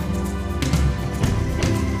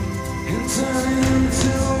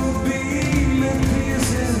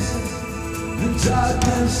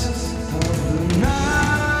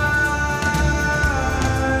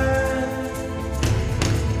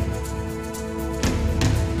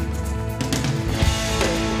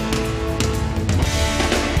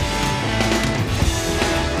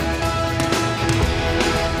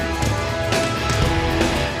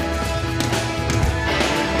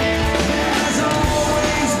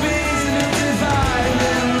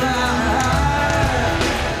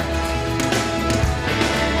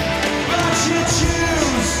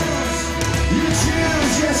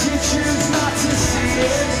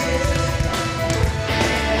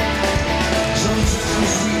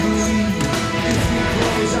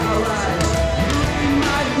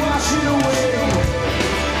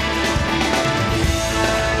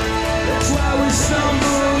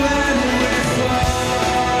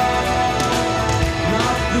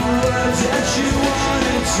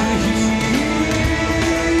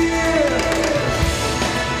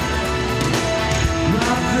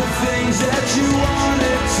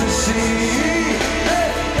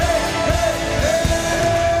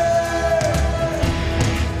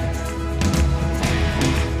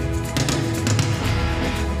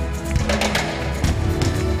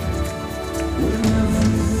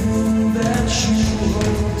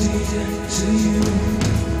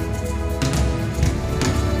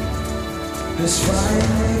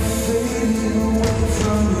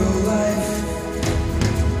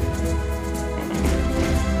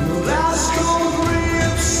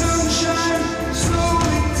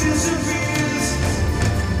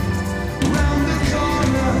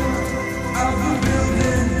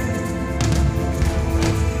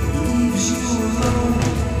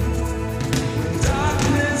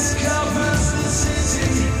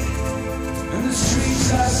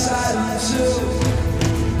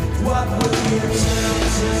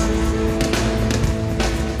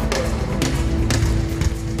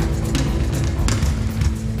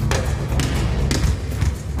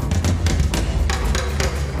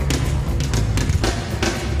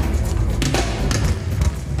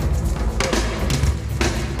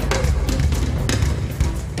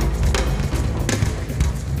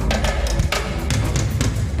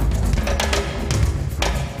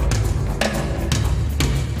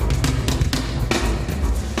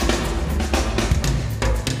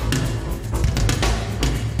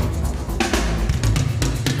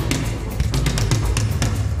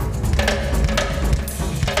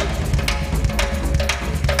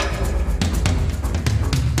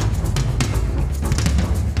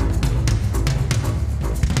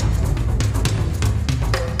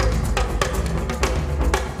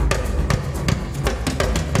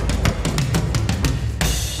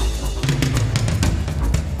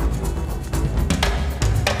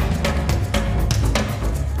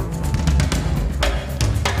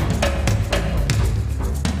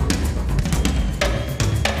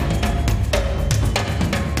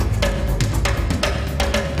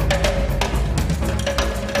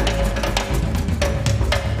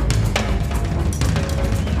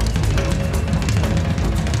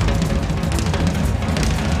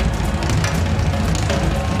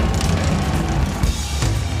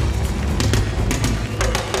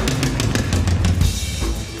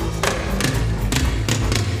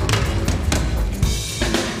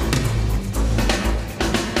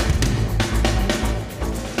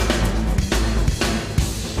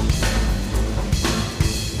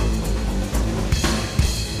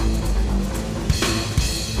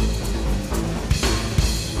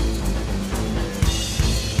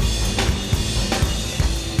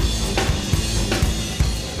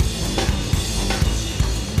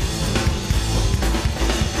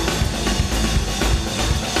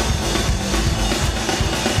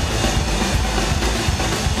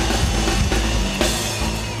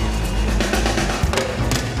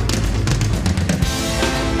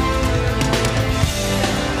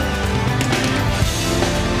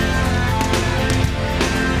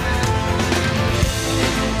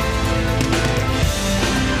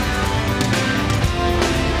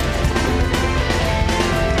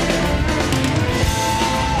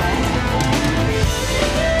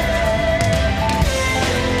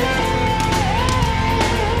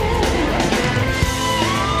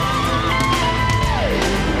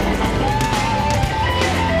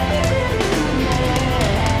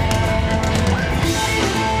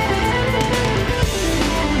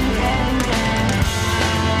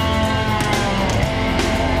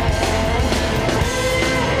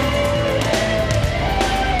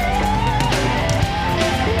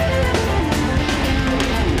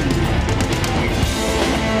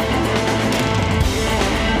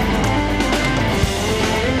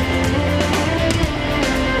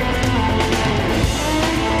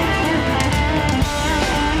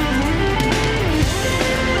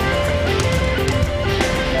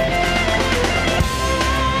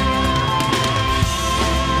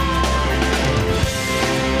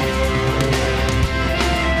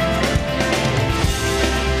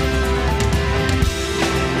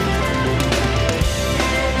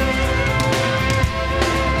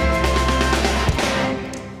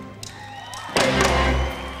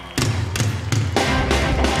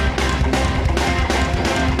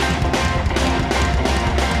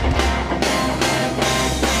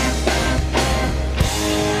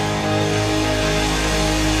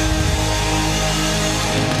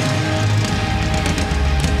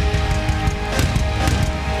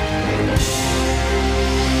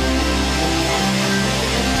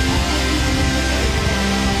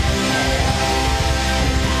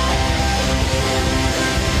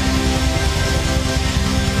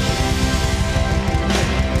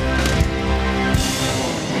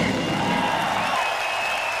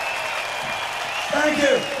Thank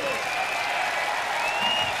you.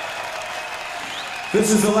 This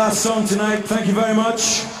is the last song tonight. Thank you very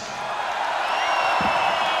much.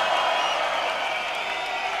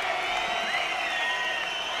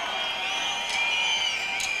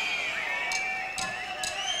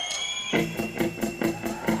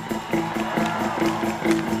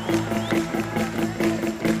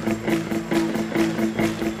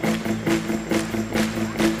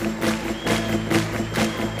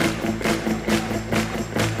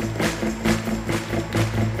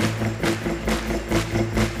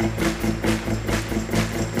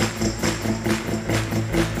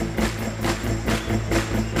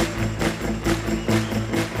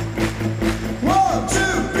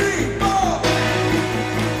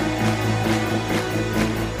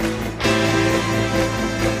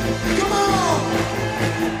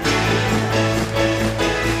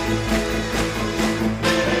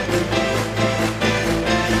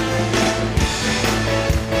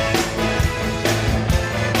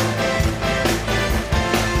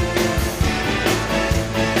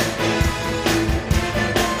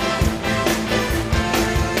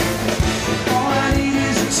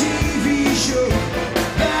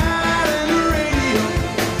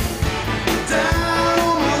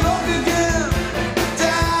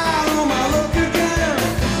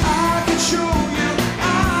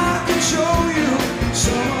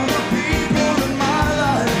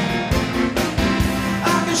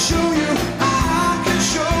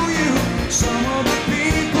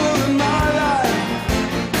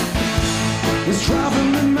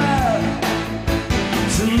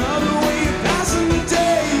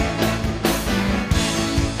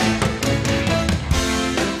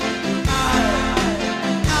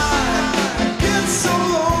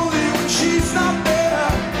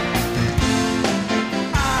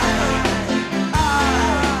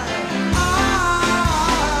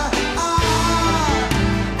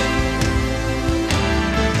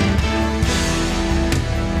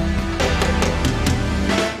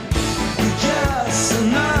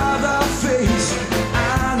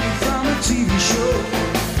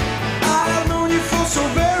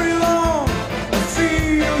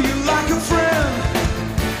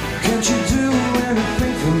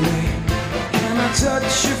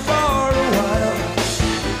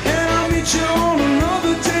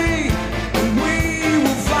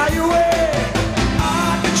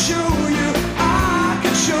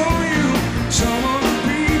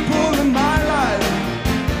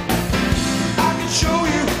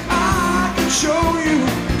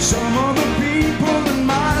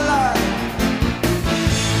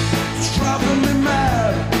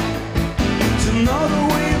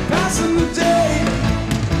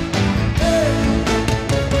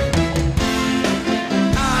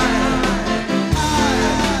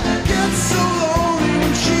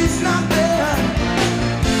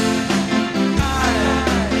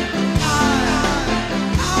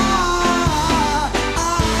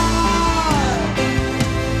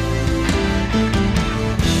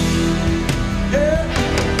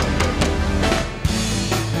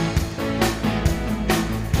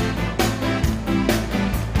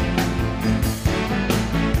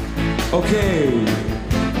 Okay.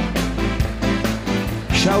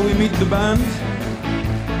 Shall we meet the band?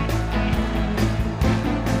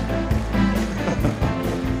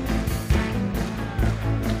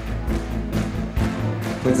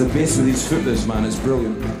 Plays the bass with his foot, this man, it's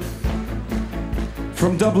brilliant.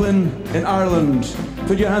 From Dublin in Ireland,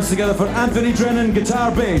 put your hands together for Anthony Drennan,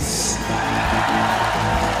 guitar bass.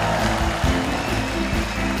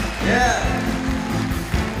 Yeah.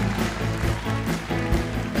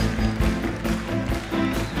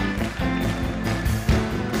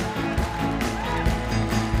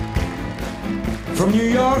 From New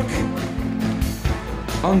York,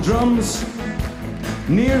 on drums,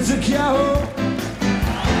 Nir Zidkyahu.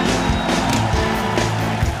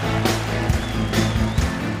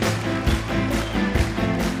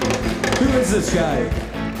 Who is this guy?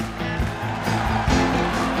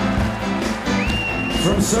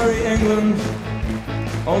 From Surrey, England,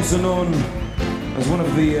 also known as one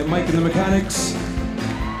of the Mike and the Mechanics.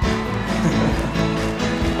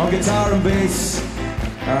 On guitar and bass.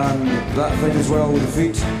 And that thing as well with the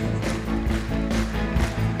feet.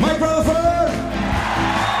 Mike Rutherford!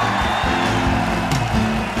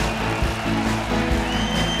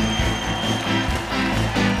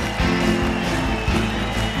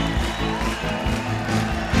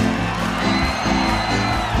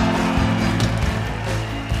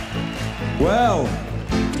 Well,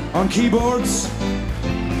 on keyboards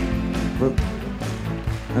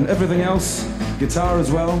and everything else, guitar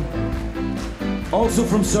as well. Also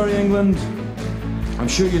from Surrey, England, I'm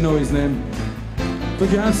sure you know his name, Put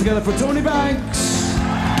your hands together for Tony Banks.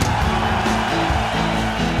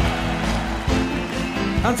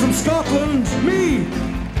 And from Scotland, me.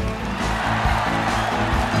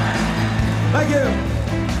 Thank you.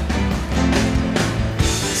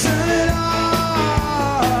 Turn it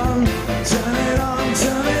on, turn it on,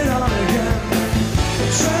 turn it on again.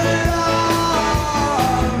 Turn it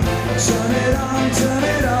on, turn it on, turn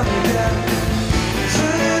it on again.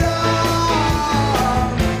 Turn it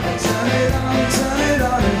on, turn it on, turn it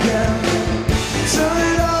on again. Turn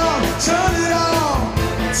it on, turn it on,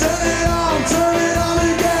 turn it on, turn it on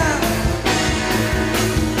again.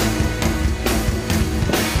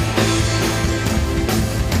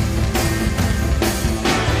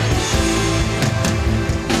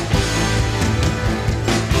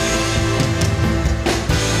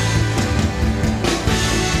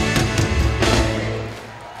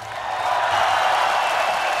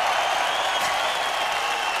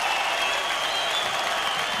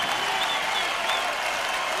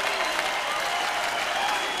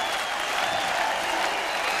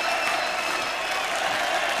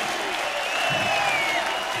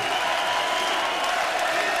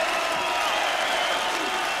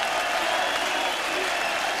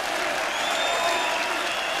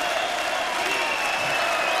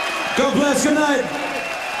 God bless, good night.